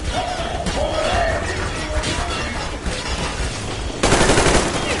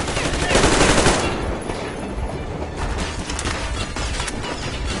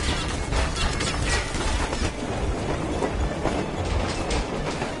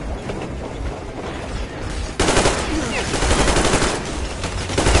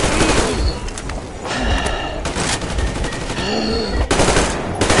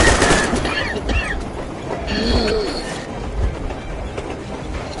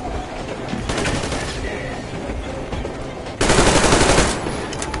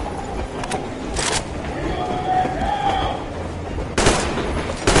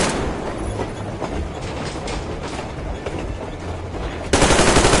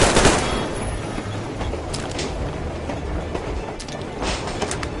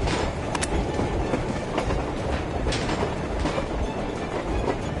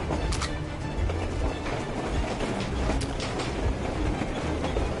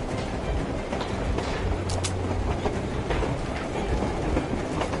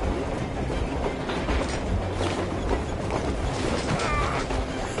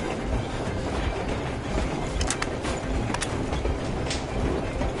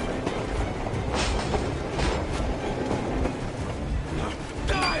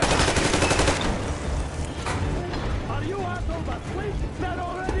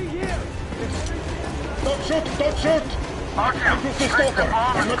 Don't shoot! Artyom, Improve the take stalker. the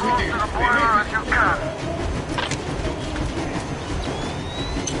bomb I'm as not close with to you. the border as you can.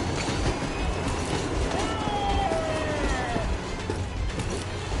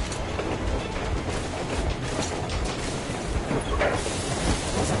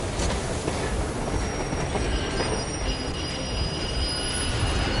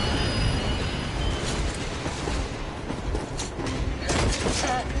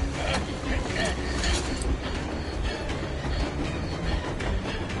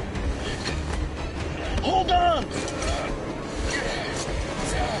 Hold on!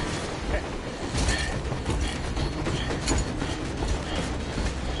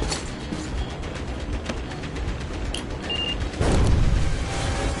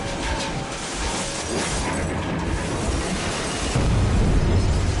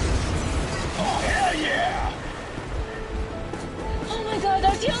 Oh my god,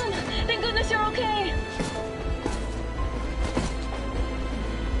 Artyom! Thank goodness you're okay!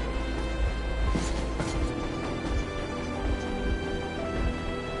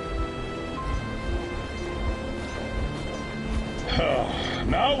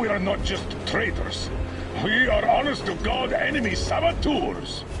 Now we are not just traitors. We are honest-to-God enemy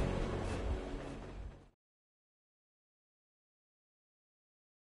saboteurs.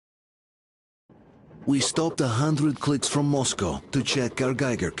 We stopped 100 clicks from Moscow to check our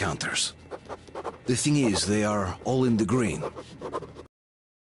Geiger counters. The thing is, they are all in the green.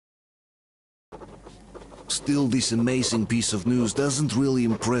 Still, this amazing piece of news doesn't really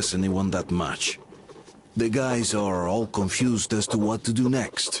impress anyone that much. The guys are all confused as to what to do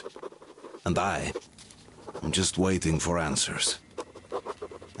next. And I'm just waiting for answers.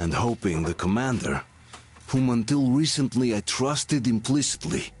 And hoping the commander, whom until recently I trusted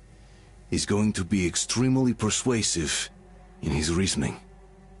implicitly, is going to be extremely persuasive in his reasoning.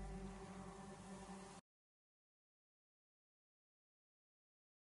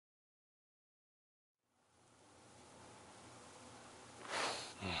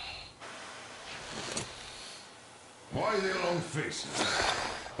 Why the long faces?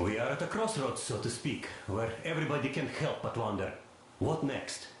 We are at a crossroads, so to speak, where everybody can't help but wonder, what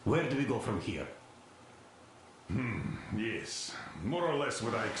next? Where do we go from here? Yes, more or less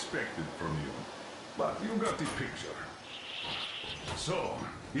what I expected from you. But you got the picture. So,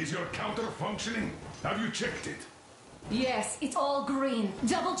 is your counter functioning? Have you checked it? Yes, it's all green.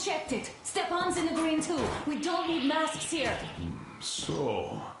 Double-checked it. Stepan's in the green too. We don't need masks here.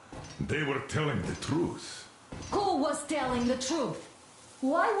 So, they were telling the truth. Who was telling the truth?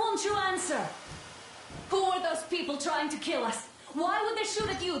 Why won't you answer? Who were those people trying to kill us? Why would they shoot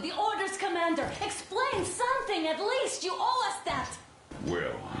at you, the Order's commander? Explain something, at least. You owe us that.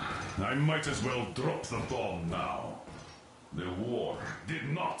 Well, I might as well drop the bomb now. The war did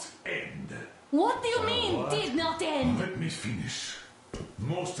not end. What do you mean, did not end? Let me finish.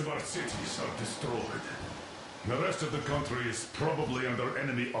 Most of our cities are destroyed. The rest of the country is probably under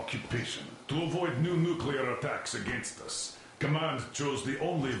enemy occupation. To avoid new nuclear attacks against us, Command chose the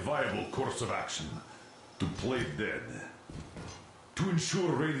only viable course of action: to play dead. To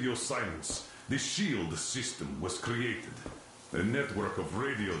ensure radio silence, the SHIELD system was created. A network of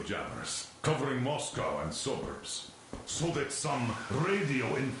radio jammers covering Moscow and suburbs. So that some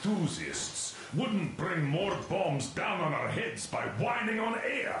radio enthusiasts wouldn't bring more bombs down on our heads by whining on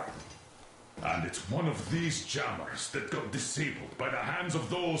air. And it's one of these jammers that got disabled by the hands of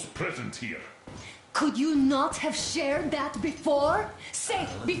those present here. Could you not have shared that before? Say,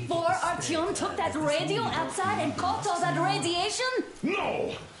 before Artyom took that radio outside and caught all that radiation?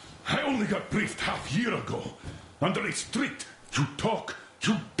 No! I only got briefed half year ago. Under a strict, you talk,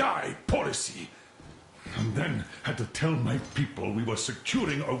 you die policy. And then had to tell my people we were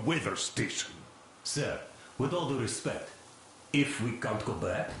securing a weather station. Sir, with all due respect, if we can't go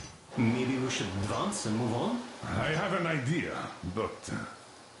back, maybe we should advance and move on? I have an idea, but...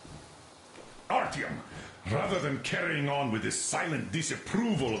 Artyom, rather than carrying on with this silent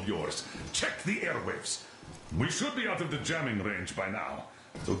disapproval of yours, check the airwaves. We should be out of the jamming range by now,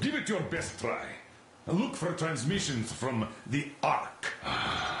 so give it your best try. Look for transmissions from the Ark.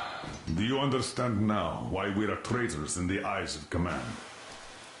 Do you understand now why we are traitors in the eyes of Command?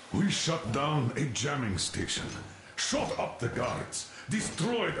 We shut down a jamming station, shot up the guards,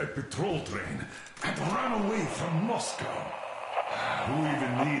 destroyed a patrol train, and ran away from Moscow. Who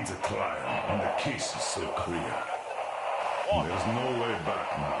even needs a trial when the case is so clear? There's no way back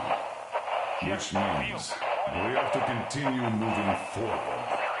now, which means we have to continue moving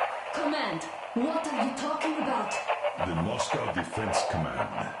forward. Command, what are you talking about? The Moscow Defense Command.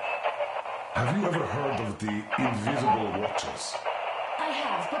 Have you ever heard of the Invisible Watchers? I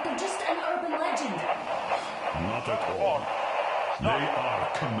have, but they're just an urban legend. Not at all. They are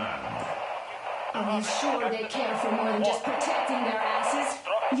Command. Are you sure they care for more than just protecting their asses?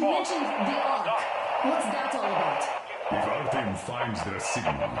 You mentioned the Ark. What's that all about? If Artyom finds their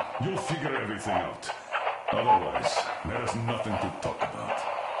signal, you'll figure everything out. Otherwise, there is nothing to talk about.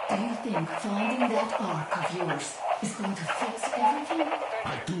 Do you think finding that Ark of yours is going to fix everything?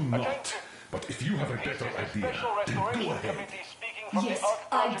 I do not. But if you have a better idea, then go ahead. Yes,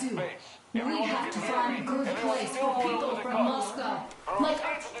 I do. We have to find a good place for people from Moscow. Like...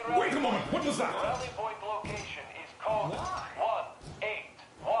 Wait a moment, what was that? Rally point location is code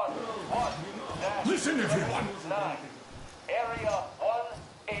 1811-5. Listen, everyone! Area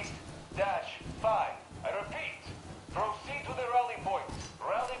 18-5. I repeat, proceed to the rally point.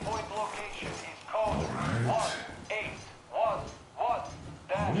 Rally point location is code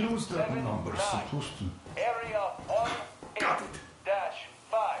 1811-5. Where was that number supposed to... Area 18-5.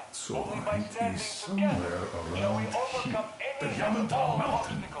 So it is somewhere around here. The Yamantau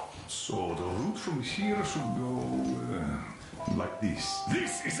Mountain. So the route from here should go like this.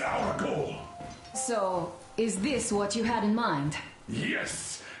 This is our goal! So, is this what you had in mind?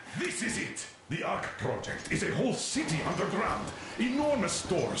 Yes, this is it. The Ark Project is a whole city underground. Enormous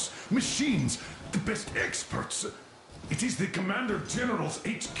stores, machines, the best experts. It is the Commander General's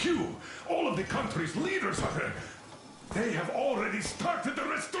HQ. All of the country's leaders are there. They have already started the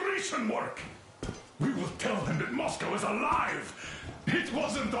restoration work. We will tell them that Moscow is alive. It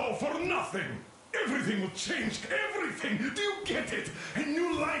wasn't all for nothing. Everything will change. Everything. Do you get it? A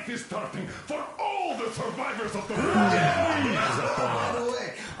new life is starting for all the survivors of the war. By the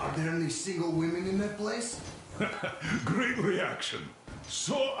way, are there any single women in that place? Great reaction.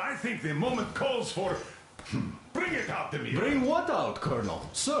 So I think the moment calls for... Bring it out to me. Bring what out, Colonel?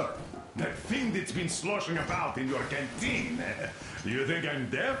 Sir? That thing that's been sloshing about in your canteen. You think I'm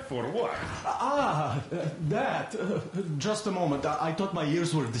deaf or what? That. Just a moment. I thought my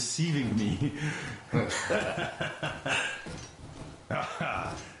ears were deceiving me.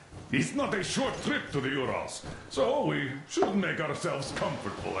 It's not a short trip to the Urals, so we should make ourselves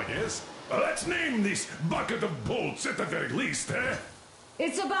comfortable, I guess. Let's name this bucket of bolts at the very least, eh?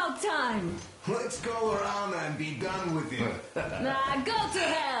 It's about time. Let's go around and be done with it. Nah, go to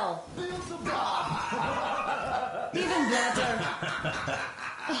hell. Even better.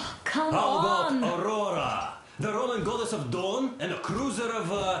 Oh, come How on. about Aurora? The Roman goddess of dawn and a cruiser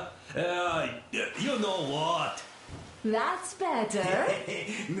of, you know what? That's better.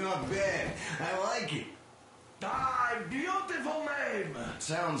 Not bad. I like it. Beautiful name.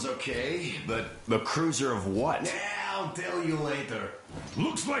 Sounds okay, but the cruiser of what? Yeah, I'll tell you later.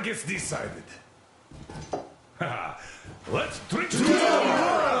 Looks like it's decided. Let's drink to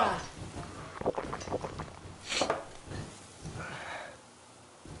Aurora.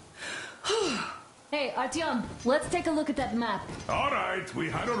 Hey, Artyom, let's take a look at that map. All right, we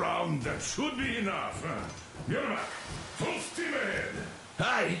had a round. That should be enough. Yermak, full steam ahead.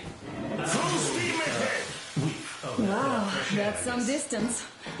 Hi. Full steam ahead. Wow, that's some distance.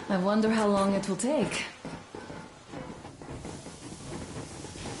 I wonder how long it will take.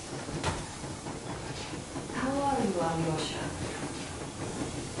 How are you, Alyosha?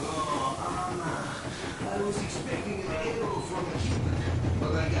 Oh, Anna. I was expecting an arrow from a human,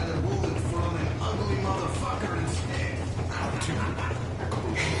 but I got a bullet from an ugly motherfucker instead.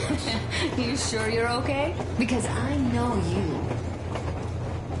 You sure you're okay? Because I know you.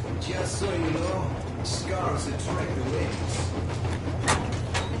 Just so you know, scars attract the ladies.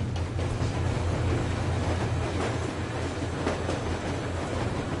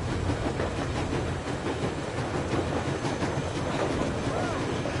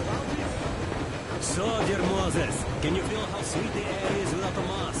 So, dear Moses, can you feel how sweet the air is without a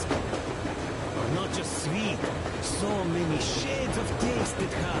mask? Or not just sweet, so many shades of taste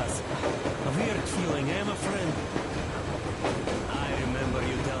it has. A weird feeling, eh, my friend? I remember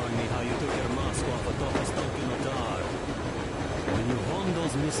you telling me how you took your mask off atop a stunk in the dark. When you homed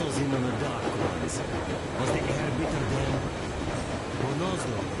those missiles in on the dark ones, was the air bitter then? Who knows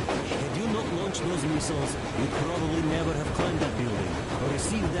though? Had you not launched those missiles, you'd probably never have climbed that building or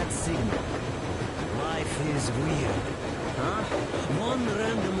received that signal. Life is weird, huh? One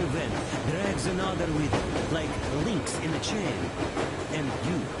random event drags another with it, like links in a chain. And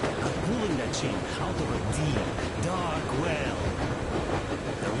you are pulling that chain out of a deep, dark well.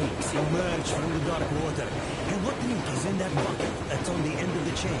 The links emerge from the dark water. And what link is in that bucket that's on the end of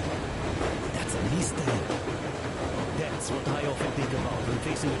the chain? That's a mystery. That's what I often think about when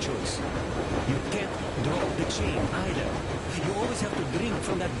facing a choice. You can't drop the chain either. You always have to drink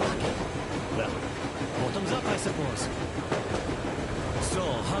from that bucket. Well, bottoms up, I suppose. So,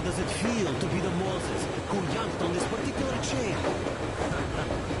 how does it feel to be the Moses who yanked on this particular chain?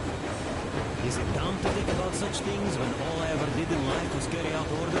 Is it dumb to think about such things when all I ever did in life was carry out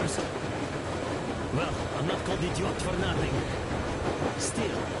orders? Well, I'm not called idiot for nothing.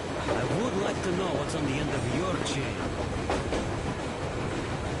 Still, I would like to know what's on the end of your chain.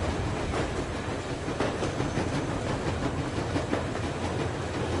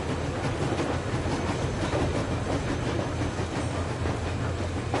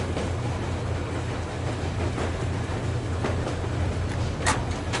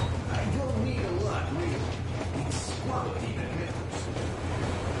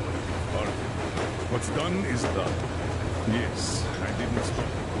 What's done is done. Yes, I didn't stop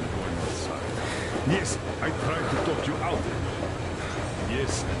you from going outside. Yes, I tried to talk you out of it.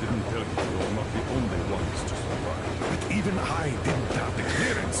 Yes, I didn't tell you you're not the only ones to survive. But even I didn't have the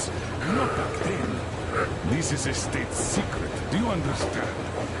clearance. Not back then. This is a state secret. Do you understand?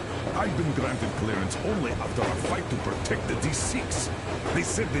 I've been granted clearance only after a fight to protect the D6. They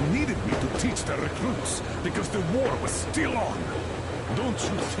said they needed me to teach their recruits because the war was still on. Don't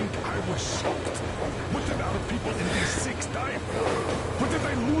you think I was shocked? What did our people in D6 die for? What did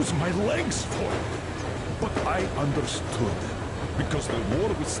I lose my legs for? But I understood. Because the war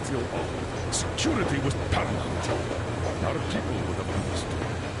was still on. Security was paramount. Our people would have understood.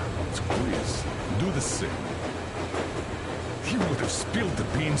 So please, do the same. You would have spilled the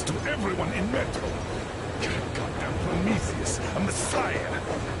beans to everyone in Metro. Goddamn Prometheus, a messiah.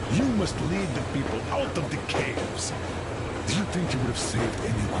 You must lead the people out of the caves. Do you think you would have saved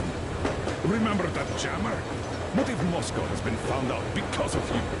anyone? Remember that jammer? What if Moscow has been found out because of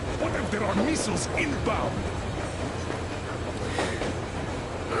you? What if there are missiles inbound?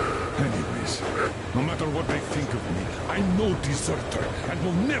 Anyways, no matter what they think of me, I'm no deserter and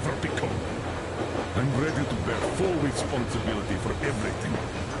will never become one. I'm ready to bear full responsibility for everything.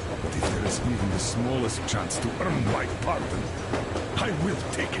 But if there is even the smallest chance to earn my pardon, I will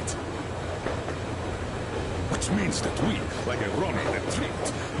take it. Which means that we, like a runner that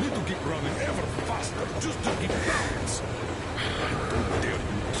tripped, need to keep running ever faster just to keep balance. Don't dare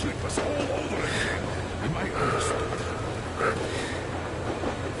you trip us all over again. Am I understood?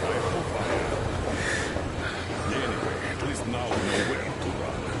 I hope I am. Anyway, at least now we know where to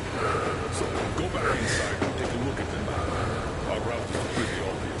run. So go back inside and take a look at the map. Our route is pretty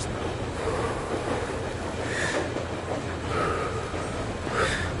obvious now.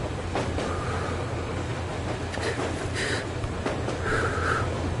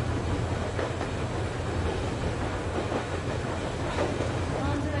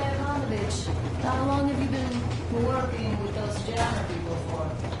 Andrei Ivanovich, how long have you been working with those jammer people for?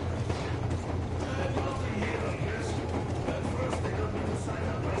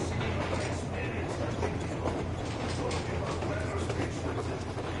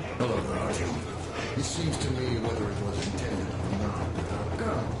 Hello there, Artyom. It seems to me, whether it was intended or not, that our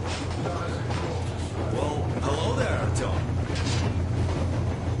girl dies in cold. Well, hello there, Artyom.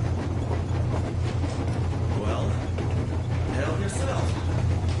 Well, help yourself.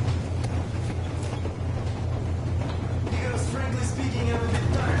 Because frankly speaking, I'm a bit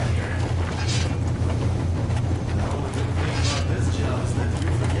tired here. The only good thing about this job is that we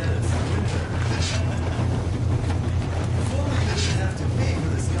forget it's winter. If only you didn't have to pay for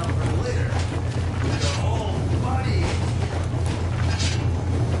this comfort later. With your whole body.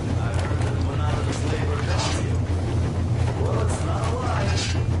 I've heard that monotonous labor costs you. Well, it's not a lie.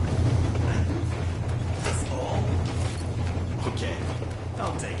 That's all. Okay,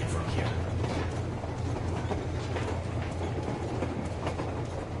 I'll take it from here.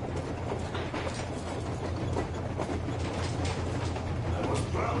 I was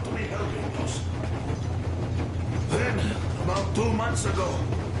proud to be helping those. Then, about 2 months ago,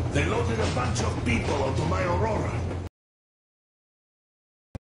 they loaded a bunch of people onto my Aurora.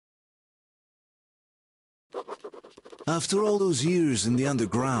 After all those years in the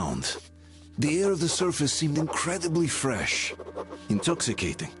underground, the air of the surface seemed incredibly fresh,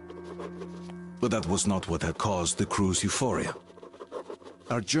 intoxicating. But that was not what had caused the crew's euphoria.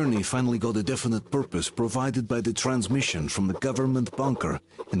 Our journey finally got a definite purpose provided by the transmission from the government bunker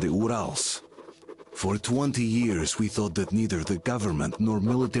in the Urals. For 20 years we thought that neither the government nor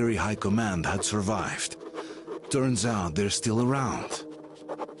military high command had survived. Turns out they're still around.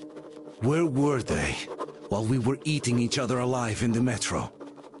 Where were they while we were eating each other alive in the metro?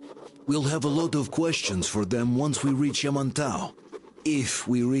 We'll have a lot of questions for them once we reach Yamantau, if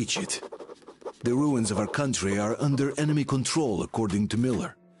we reach it. The ruins of our country are under enemy control, according to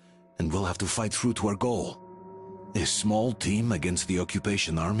Miller, and we'll have to fight through to our goal. A small team against the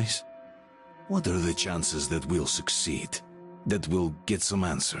occupation armies? What are the chances that we'll succeed? That we'll get some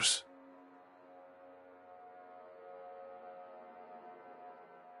answers?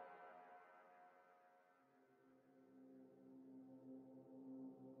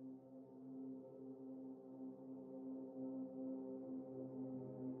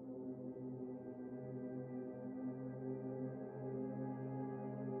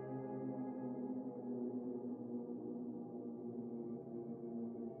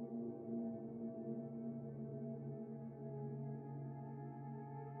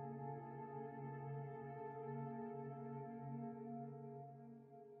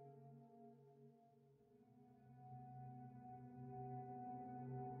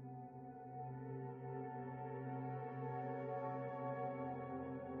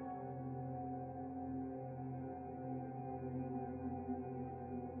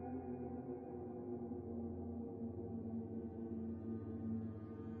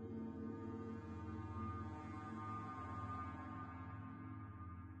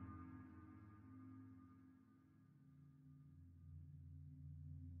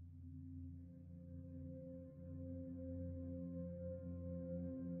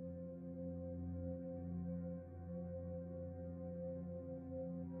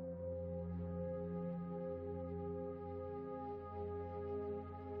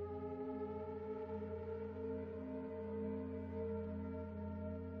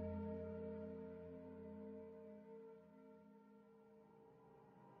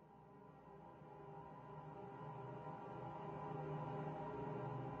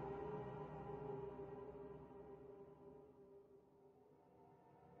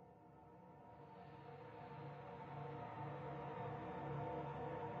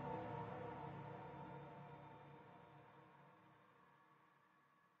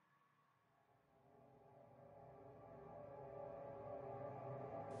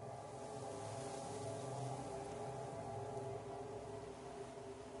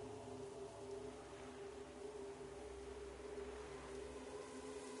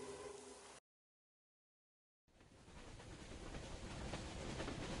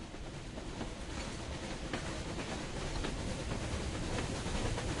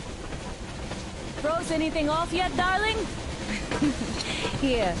 Froze anything off yet, darling?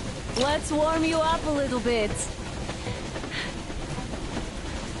 Here, let's warm you up a little bit.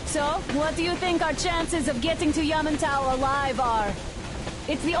 So, what do you think our chances of getting to Yamantau alive are?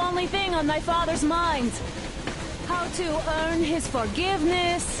 It's the only thing on my father's mind. How to earn his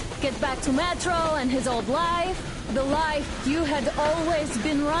forgiveness, get back to Metro and his old life. The life you had always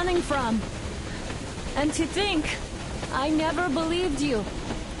been running from. And to think, I never believed you.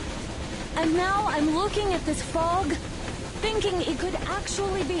 And now I'm looking at this fog, thinking it could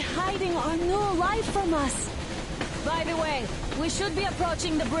actually be hiding our new life from us. By the way, we should be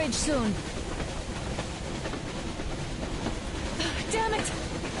approaching the bridge soon. Damn it!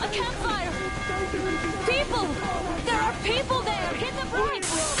 A campfire! People! There are people there! Hit the brakes!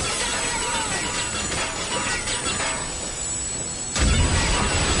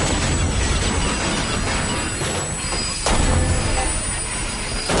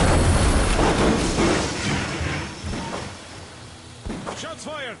 Shots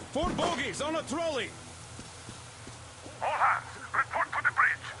fired! 4 bogies on a trolley! All hands, report to the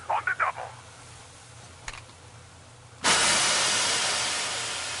bridge, on the double.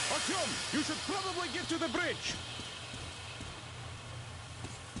 Artyom, you should probably get to the bridge!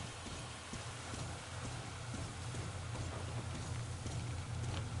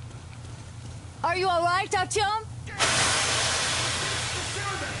 Are you alright, Artyom?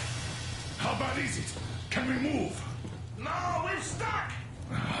 How bad is it? Can we move? No, we're stuck!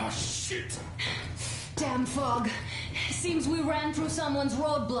 Ah, shit! Damn fog. Seems we ran through someone's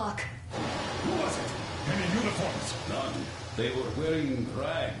roadblock. Who was it? Any uniforms? None. They were wearing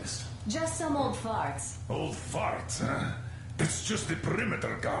rags. Just some old farts. Old farts, huh? That's just the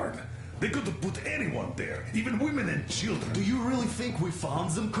perimeter guard. They could have put anyone there, even women and children. Do you really think we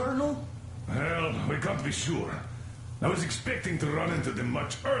found them, Colonel? Well, we can't be sure. I was expecting to run into them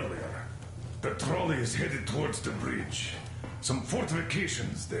much earlier. The trolley is headed towards the bridge. Some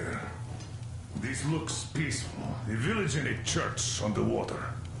fortifications there. This looks peaceful. A village and a church on the water.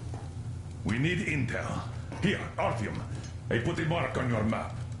 We need intel. Here, Artyom. I put a mark on your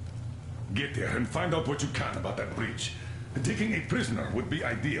map. Get there and find out what you can about that bridge. Taking a prisoner would be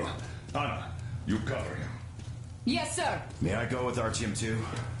ideal. Anna, you cover him. Yes, sir. May I go with Artyom too?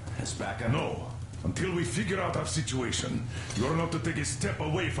 As backup? No. Until we figure out our situation, you're not to take a step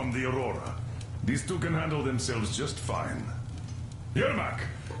away from the Aurora. These two can handle themselves just fine. Yermak,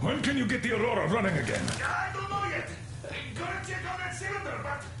 when can you get the Aurora running again? I don't know yet. Gotta check on that cylinder,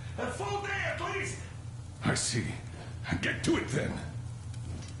 but a full day at least. I see. Get to it then.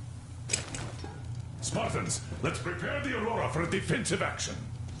 Spartans, let's prepare the Aurora for a defensive action.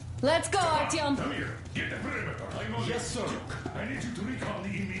 Let's go, Artyom. Come here. Get the perimeter. Yes, sir. I need you to recon the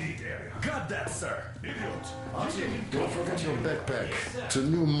immediate area. Got that, sir. Idiot. Don't forget your backpack. It's a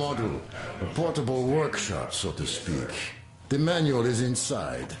new model. A portable workshop, so to speak. The manual is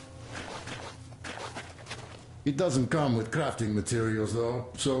inside. It doesn't come with crafting materials, though,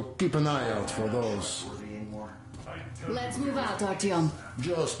 so keep an eye out for those. Let's move out, Artyom.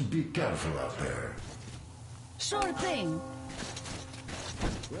 Just be careful out there. Sure thing.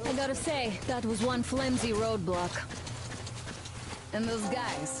 I gotta say, that was one flimsy roadblock. And those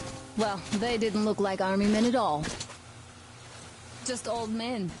guys, well, they didn't look like army men at all. Just old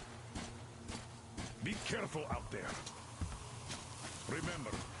men. Be careful out there.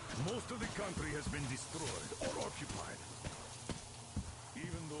 Remember, most of the country has been destroyed or occupied.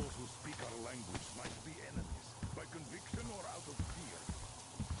 Even those who speak our language might be enemies, by conviction or out of fear.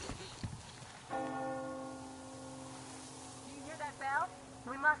 Do you hear that bell?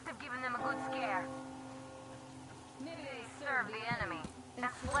 We must have given them a good scare. Maybe they served the enemy,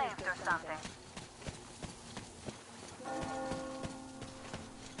 enslaved or something.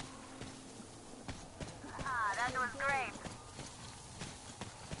 Ah, that was great.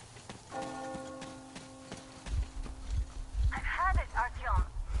 I've had it, Artyom.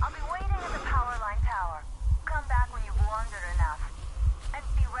 I'll be waiting at the power line tower. Come back when you've wandered enough.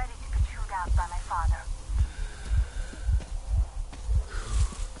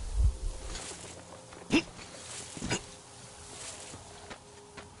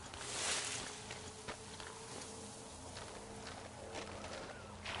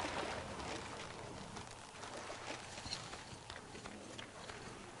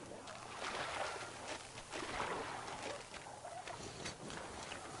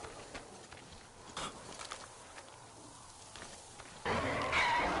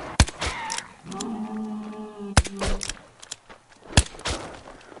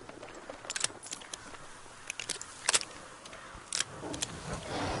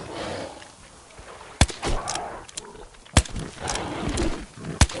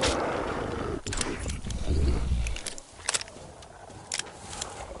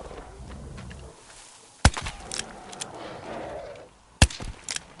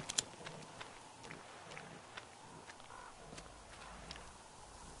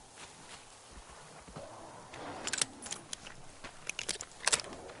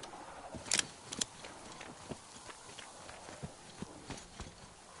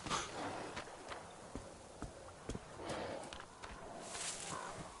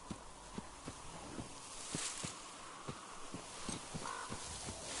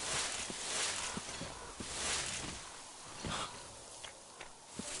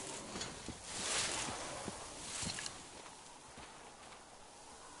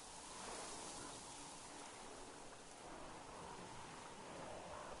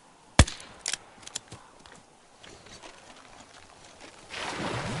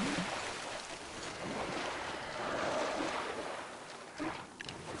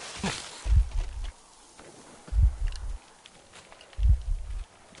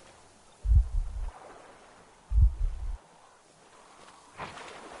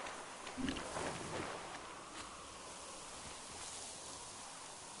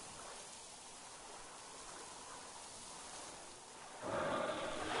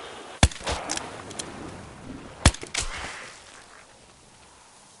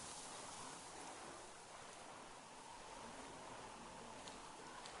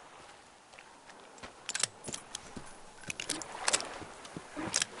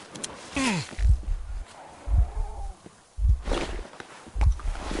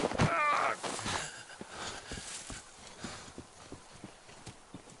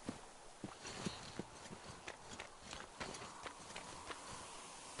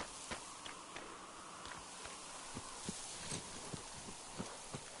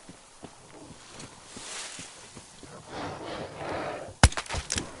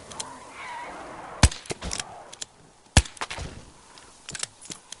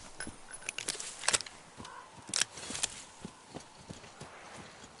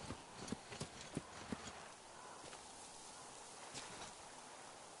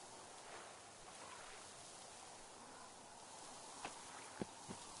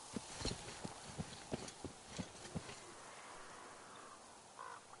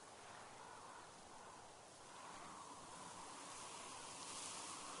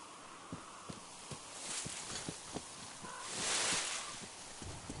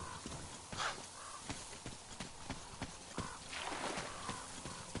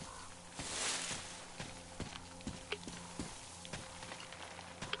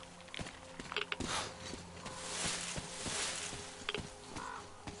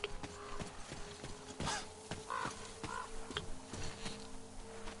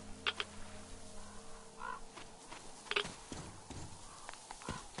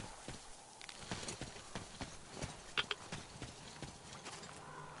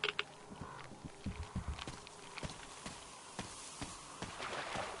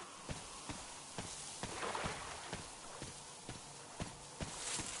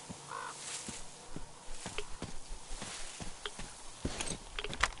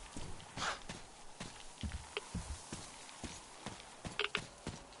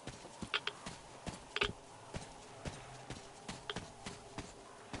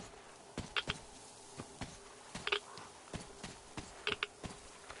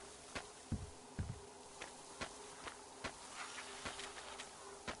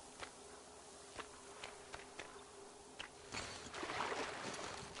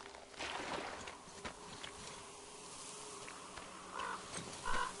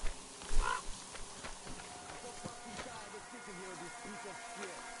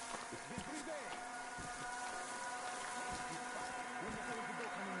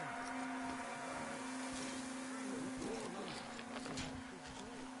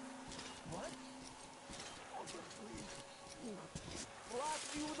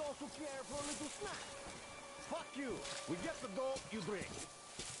 here for a little snack. Fuck you. We get the dough, you drink.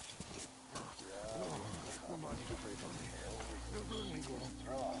 Nobody to pray for me.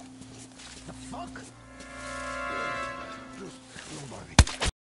 The fuck? Just nobody.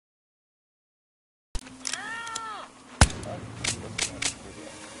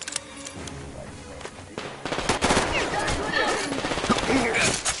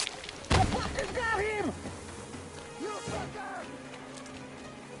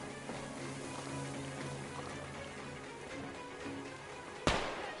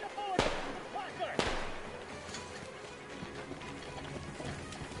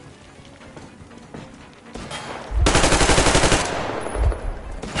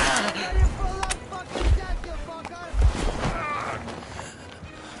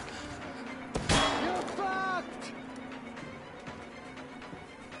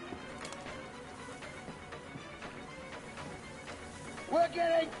 We're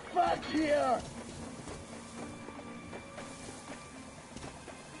getting fucked here!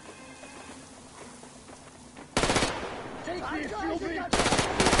 Take this, you bitch!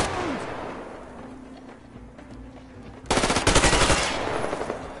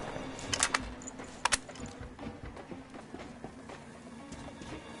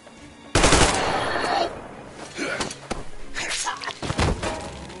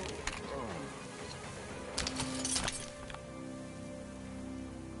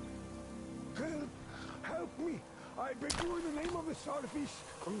 Help me! I beg you in the name of the starfish.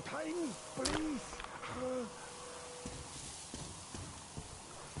 Untie me, please.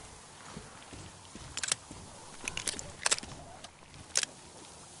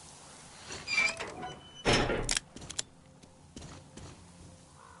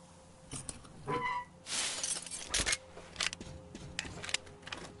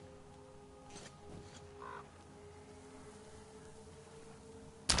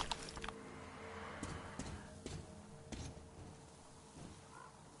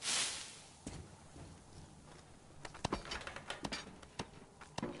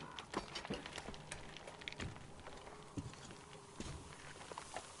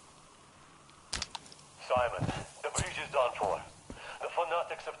 Simon, the bridge is done for. The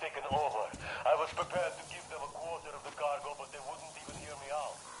fanatics have taken over. I was prepared to give them a quarter of the cargo, but they wouldn't even hear me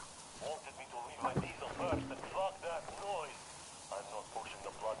out. Wanted me to leave my diesel first, and fuck that noise. I'm not pushing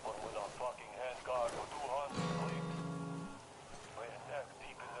the blood one with a fucking handguard for 200 clicks. We're neck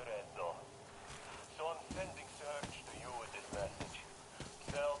deep in the red, though. So I'm sending Serge to you with this message.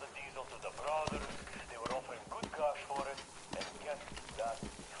 Sell the diesel to the brothers. They were offering good cash for it, and get that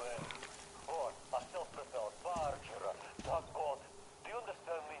train. Or a self-propelled barge or a tugboat. Do you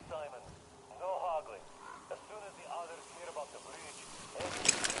understand me, Simon? No haggling. As soon as the others hear about the bridge,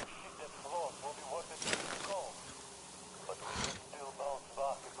 any shit that floats will be worth it to go. But we can still bounce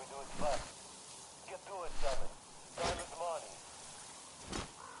back if we do it fast. Get to it, Simon.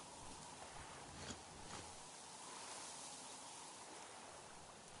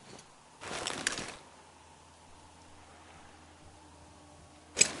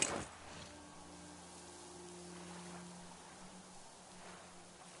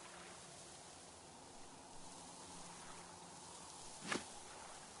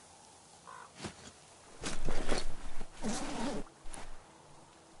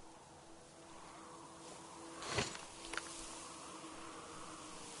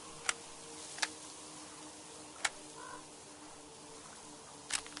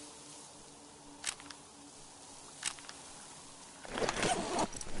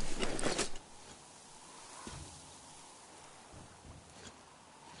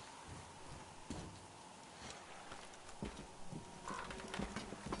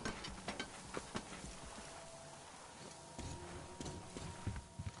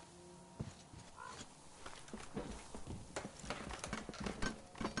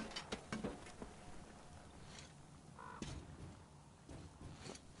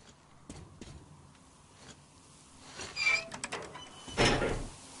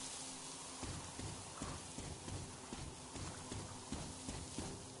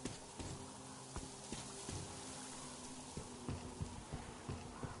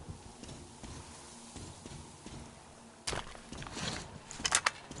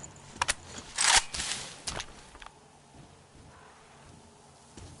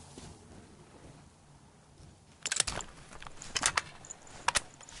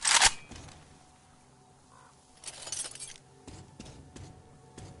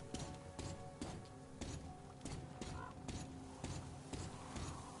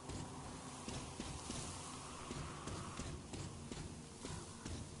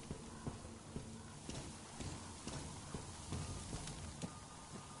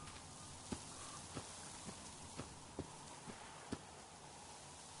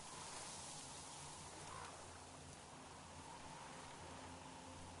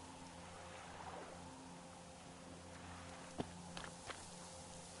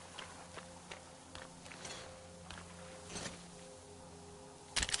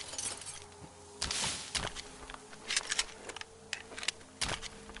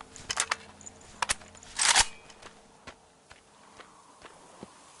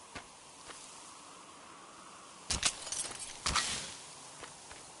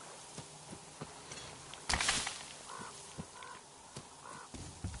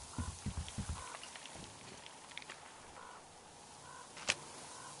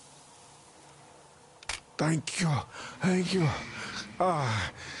 Thank you. Thank you.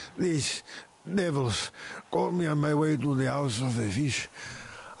 Ah, these devils caught me on my way to the House of the Fish.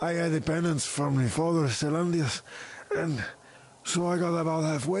 I had a penance from my father, Stellandius, and so I got about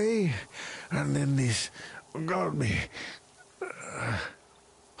halfway, and then this got me.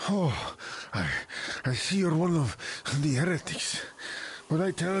 I see you're one of the heretics, but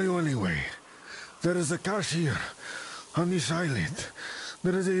I tell you anyway, there is a cache here, on this island.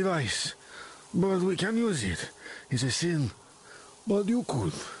 There is a device, but we can use it. It's a sin, but you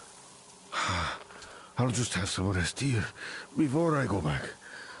could. I'll just have some rest here before I go back.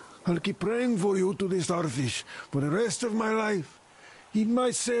 I'll keep praying for you to the starfish for the rest of my life. It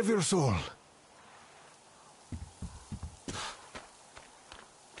might save your soul.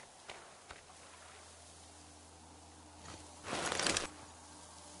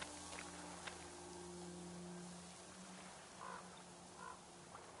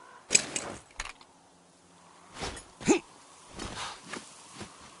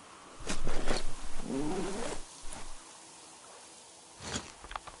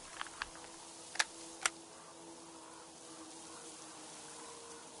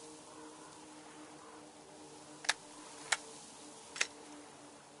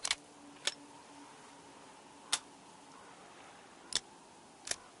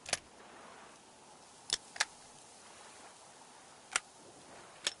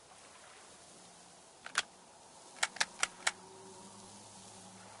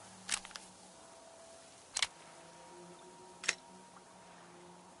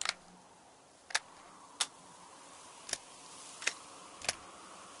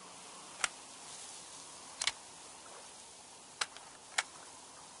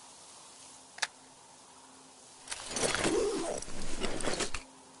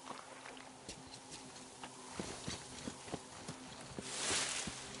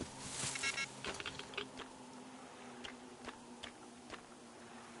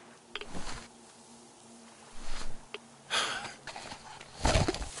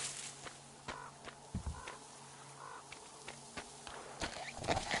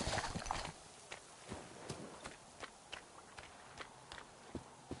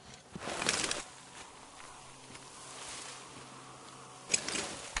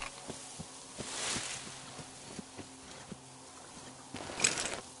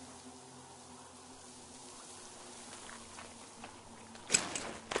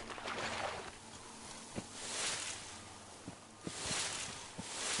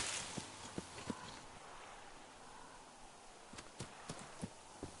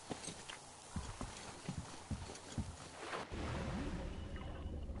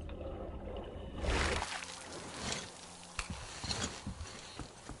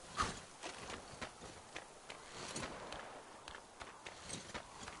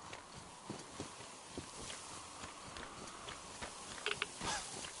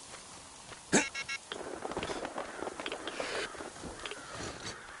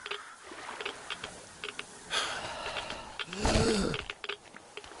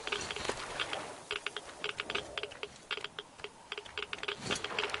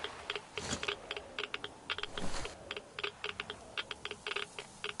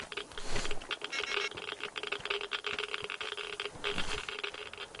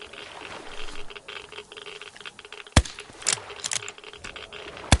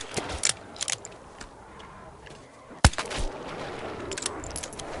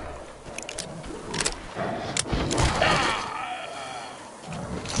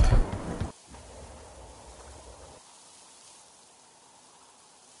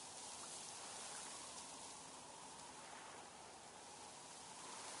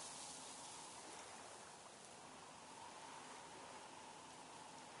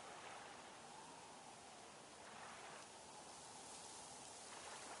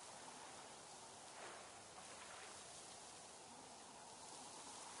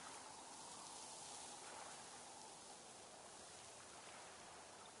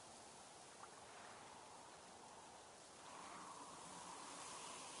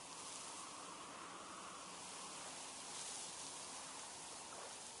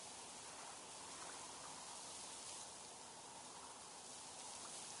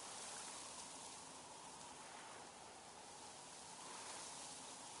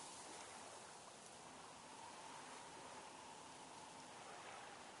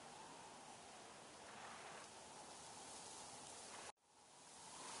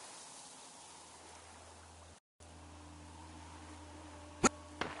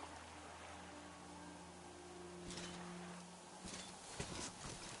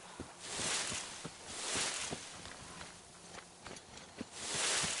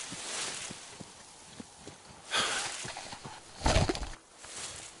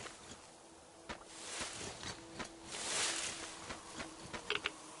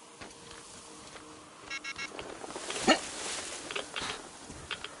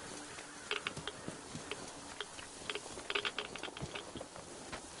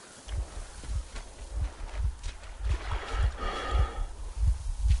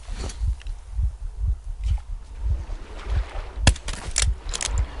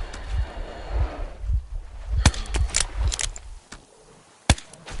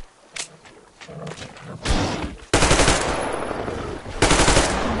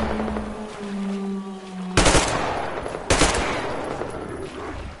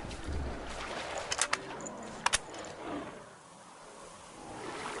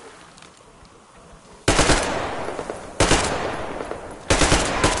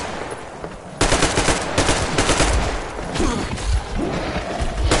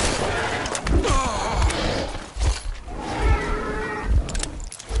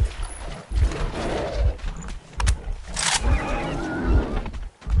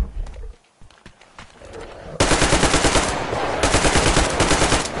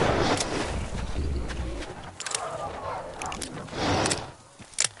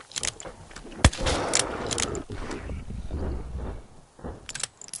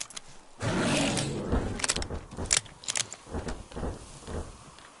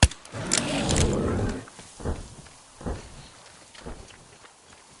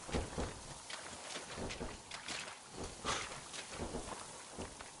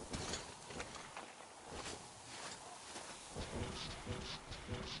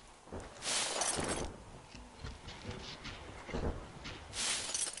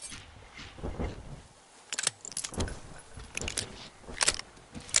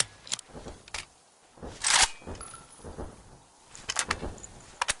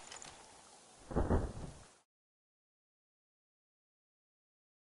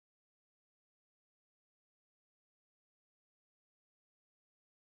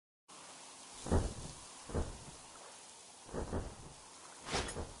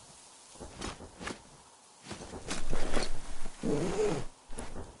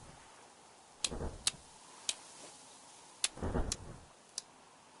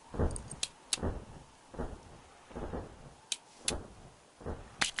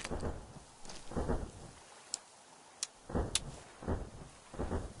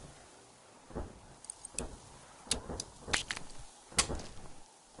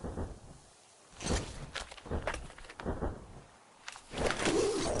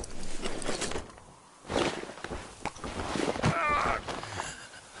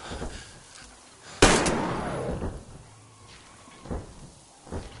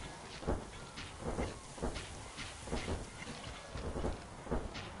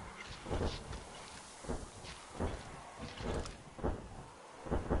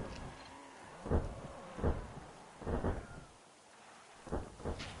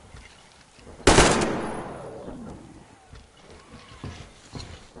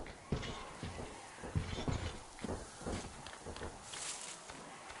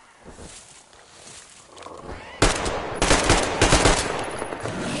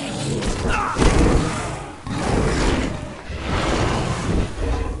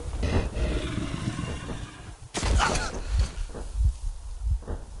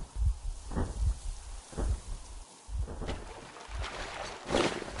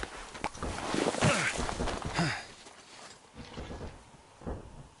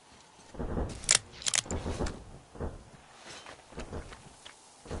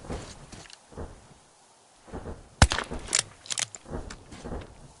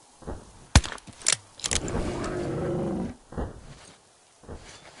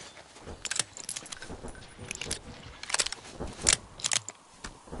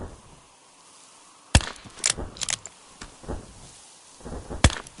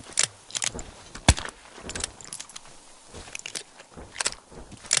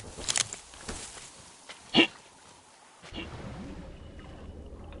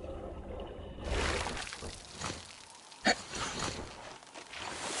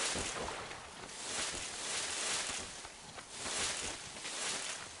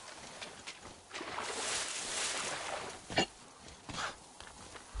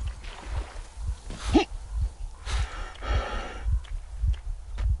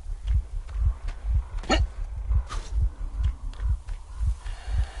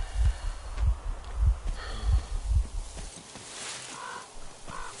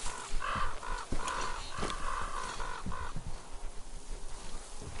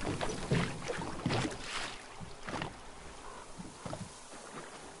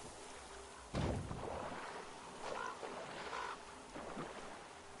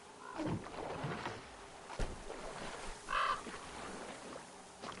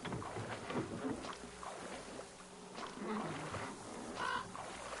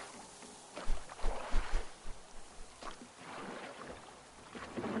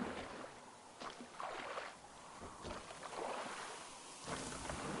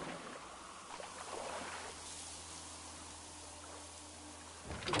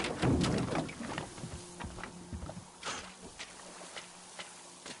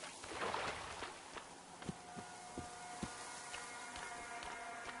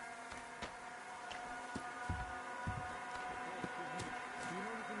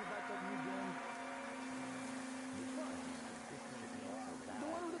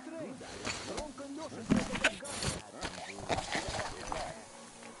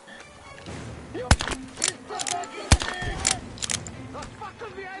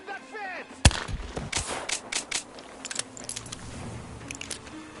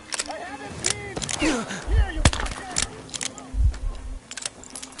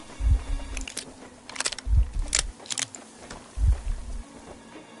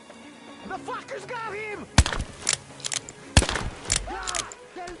 The fuckers got him!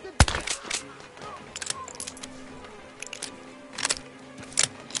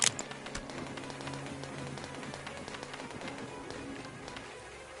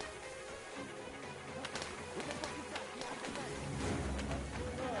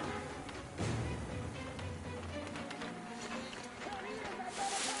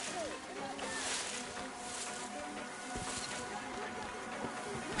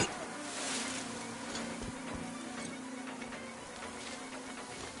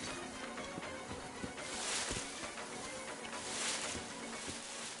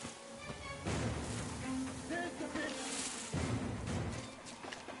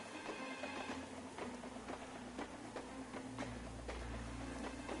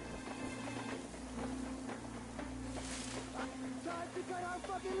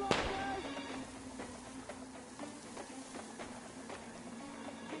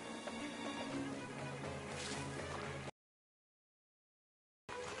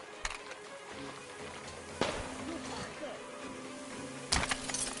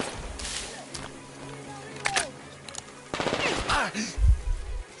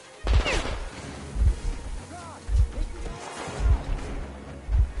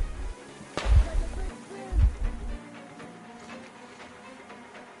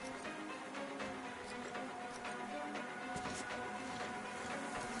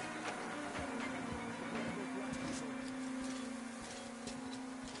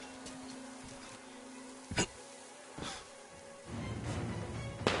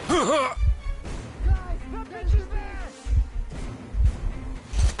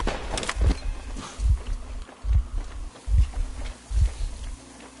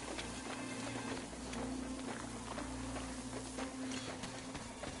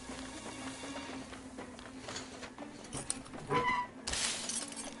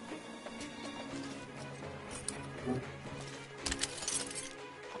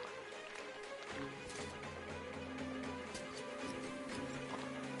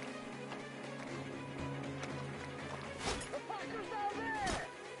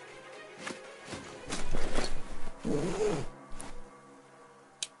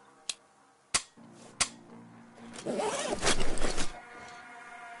 The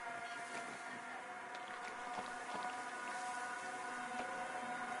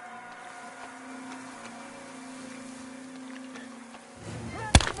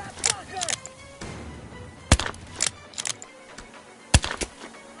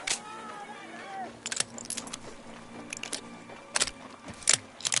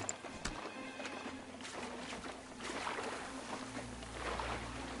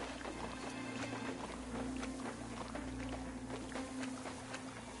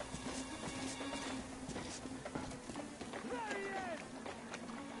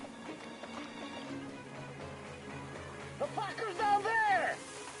fucker's down there!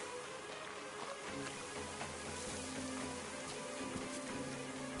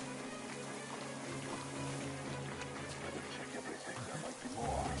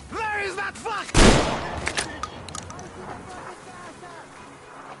 Where is that fuck?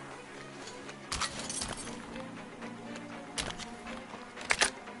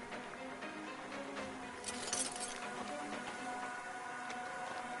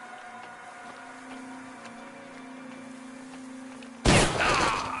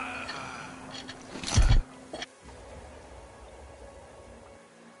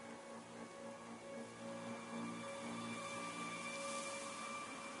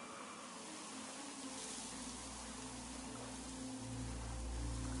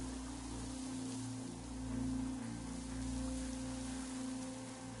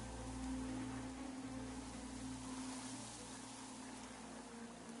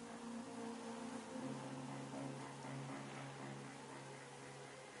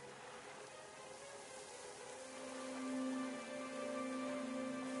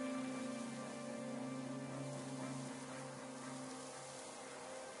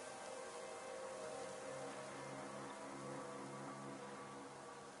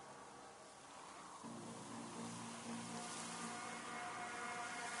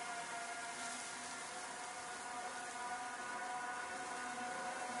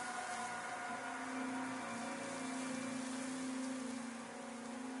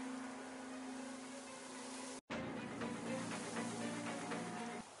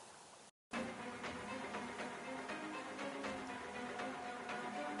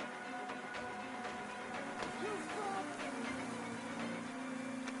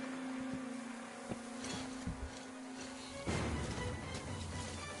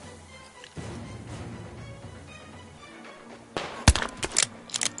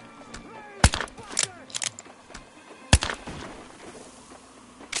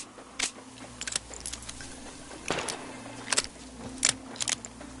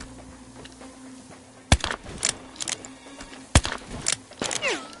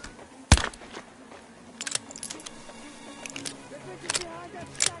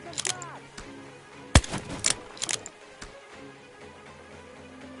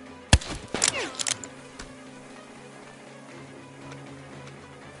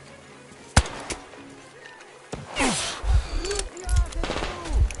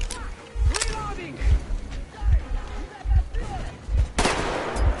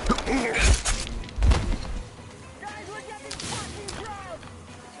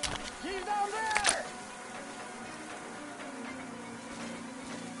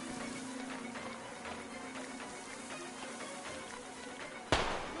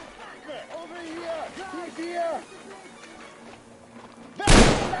 Here! That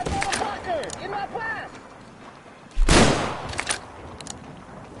motherfucker! In my path!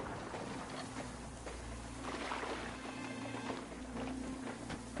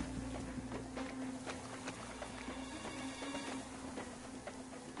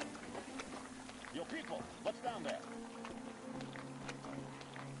 Yo, people, what's down there?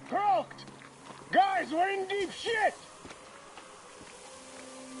 Croaked! Guys, we're in deep shit!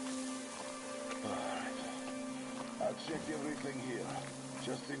 I'll check everything here,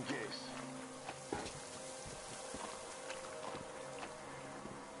 just in case.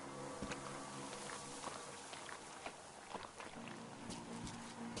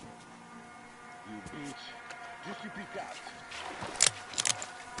 You bitch. Just you peek out.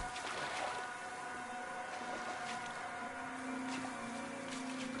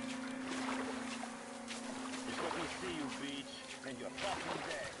 Just let me see you, bitch, and you're fucking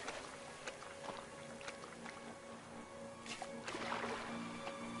dead.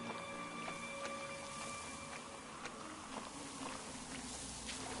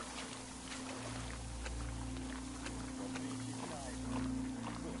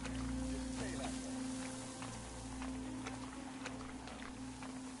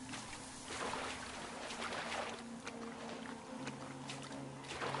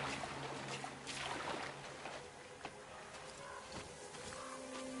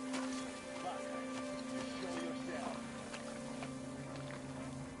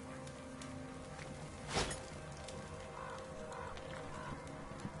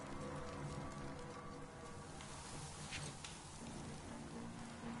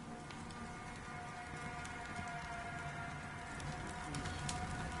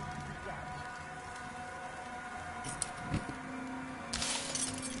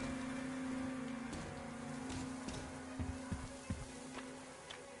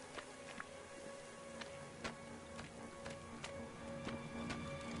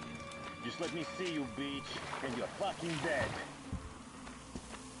 Just let me see you, bitch, and you're fucking dead.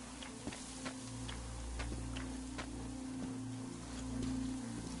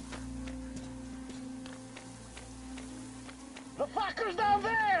 The fucker's down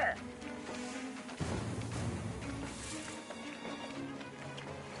there!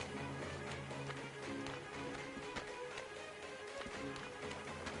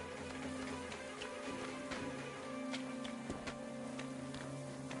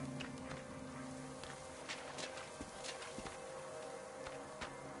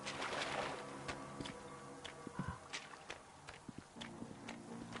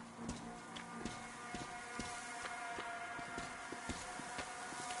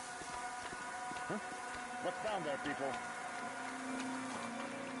 What's down there, people?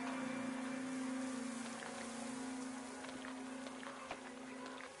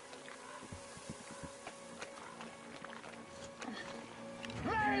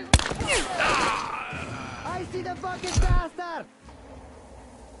 I see the fucking bastard!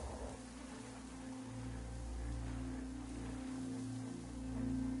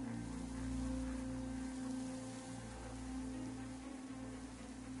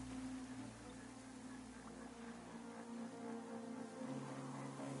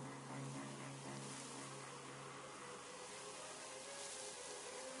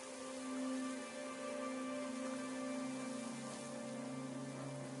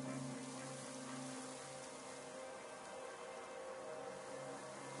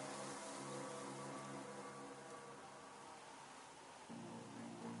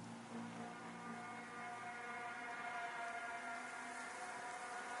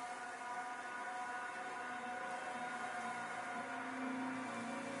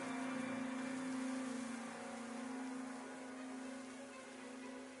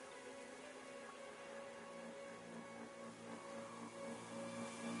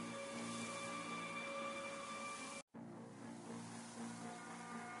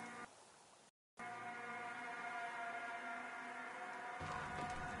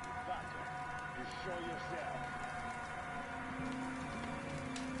 Show yourself.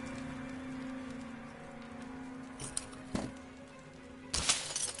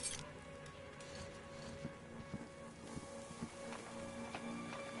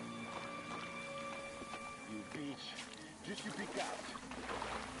 You bitch. Just you pick out.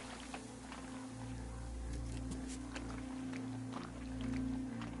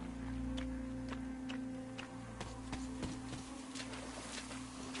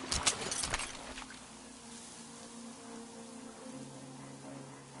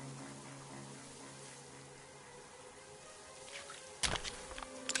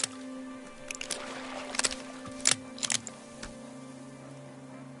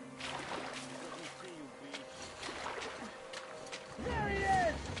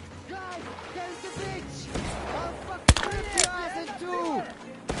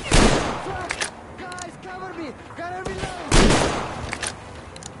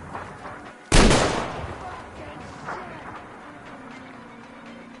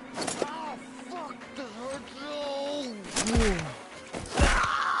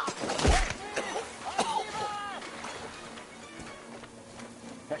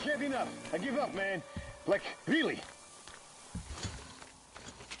 I had enough. I give up, man. Like, really.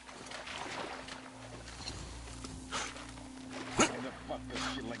 Why the fuck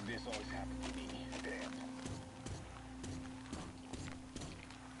does shit like this always happen to me?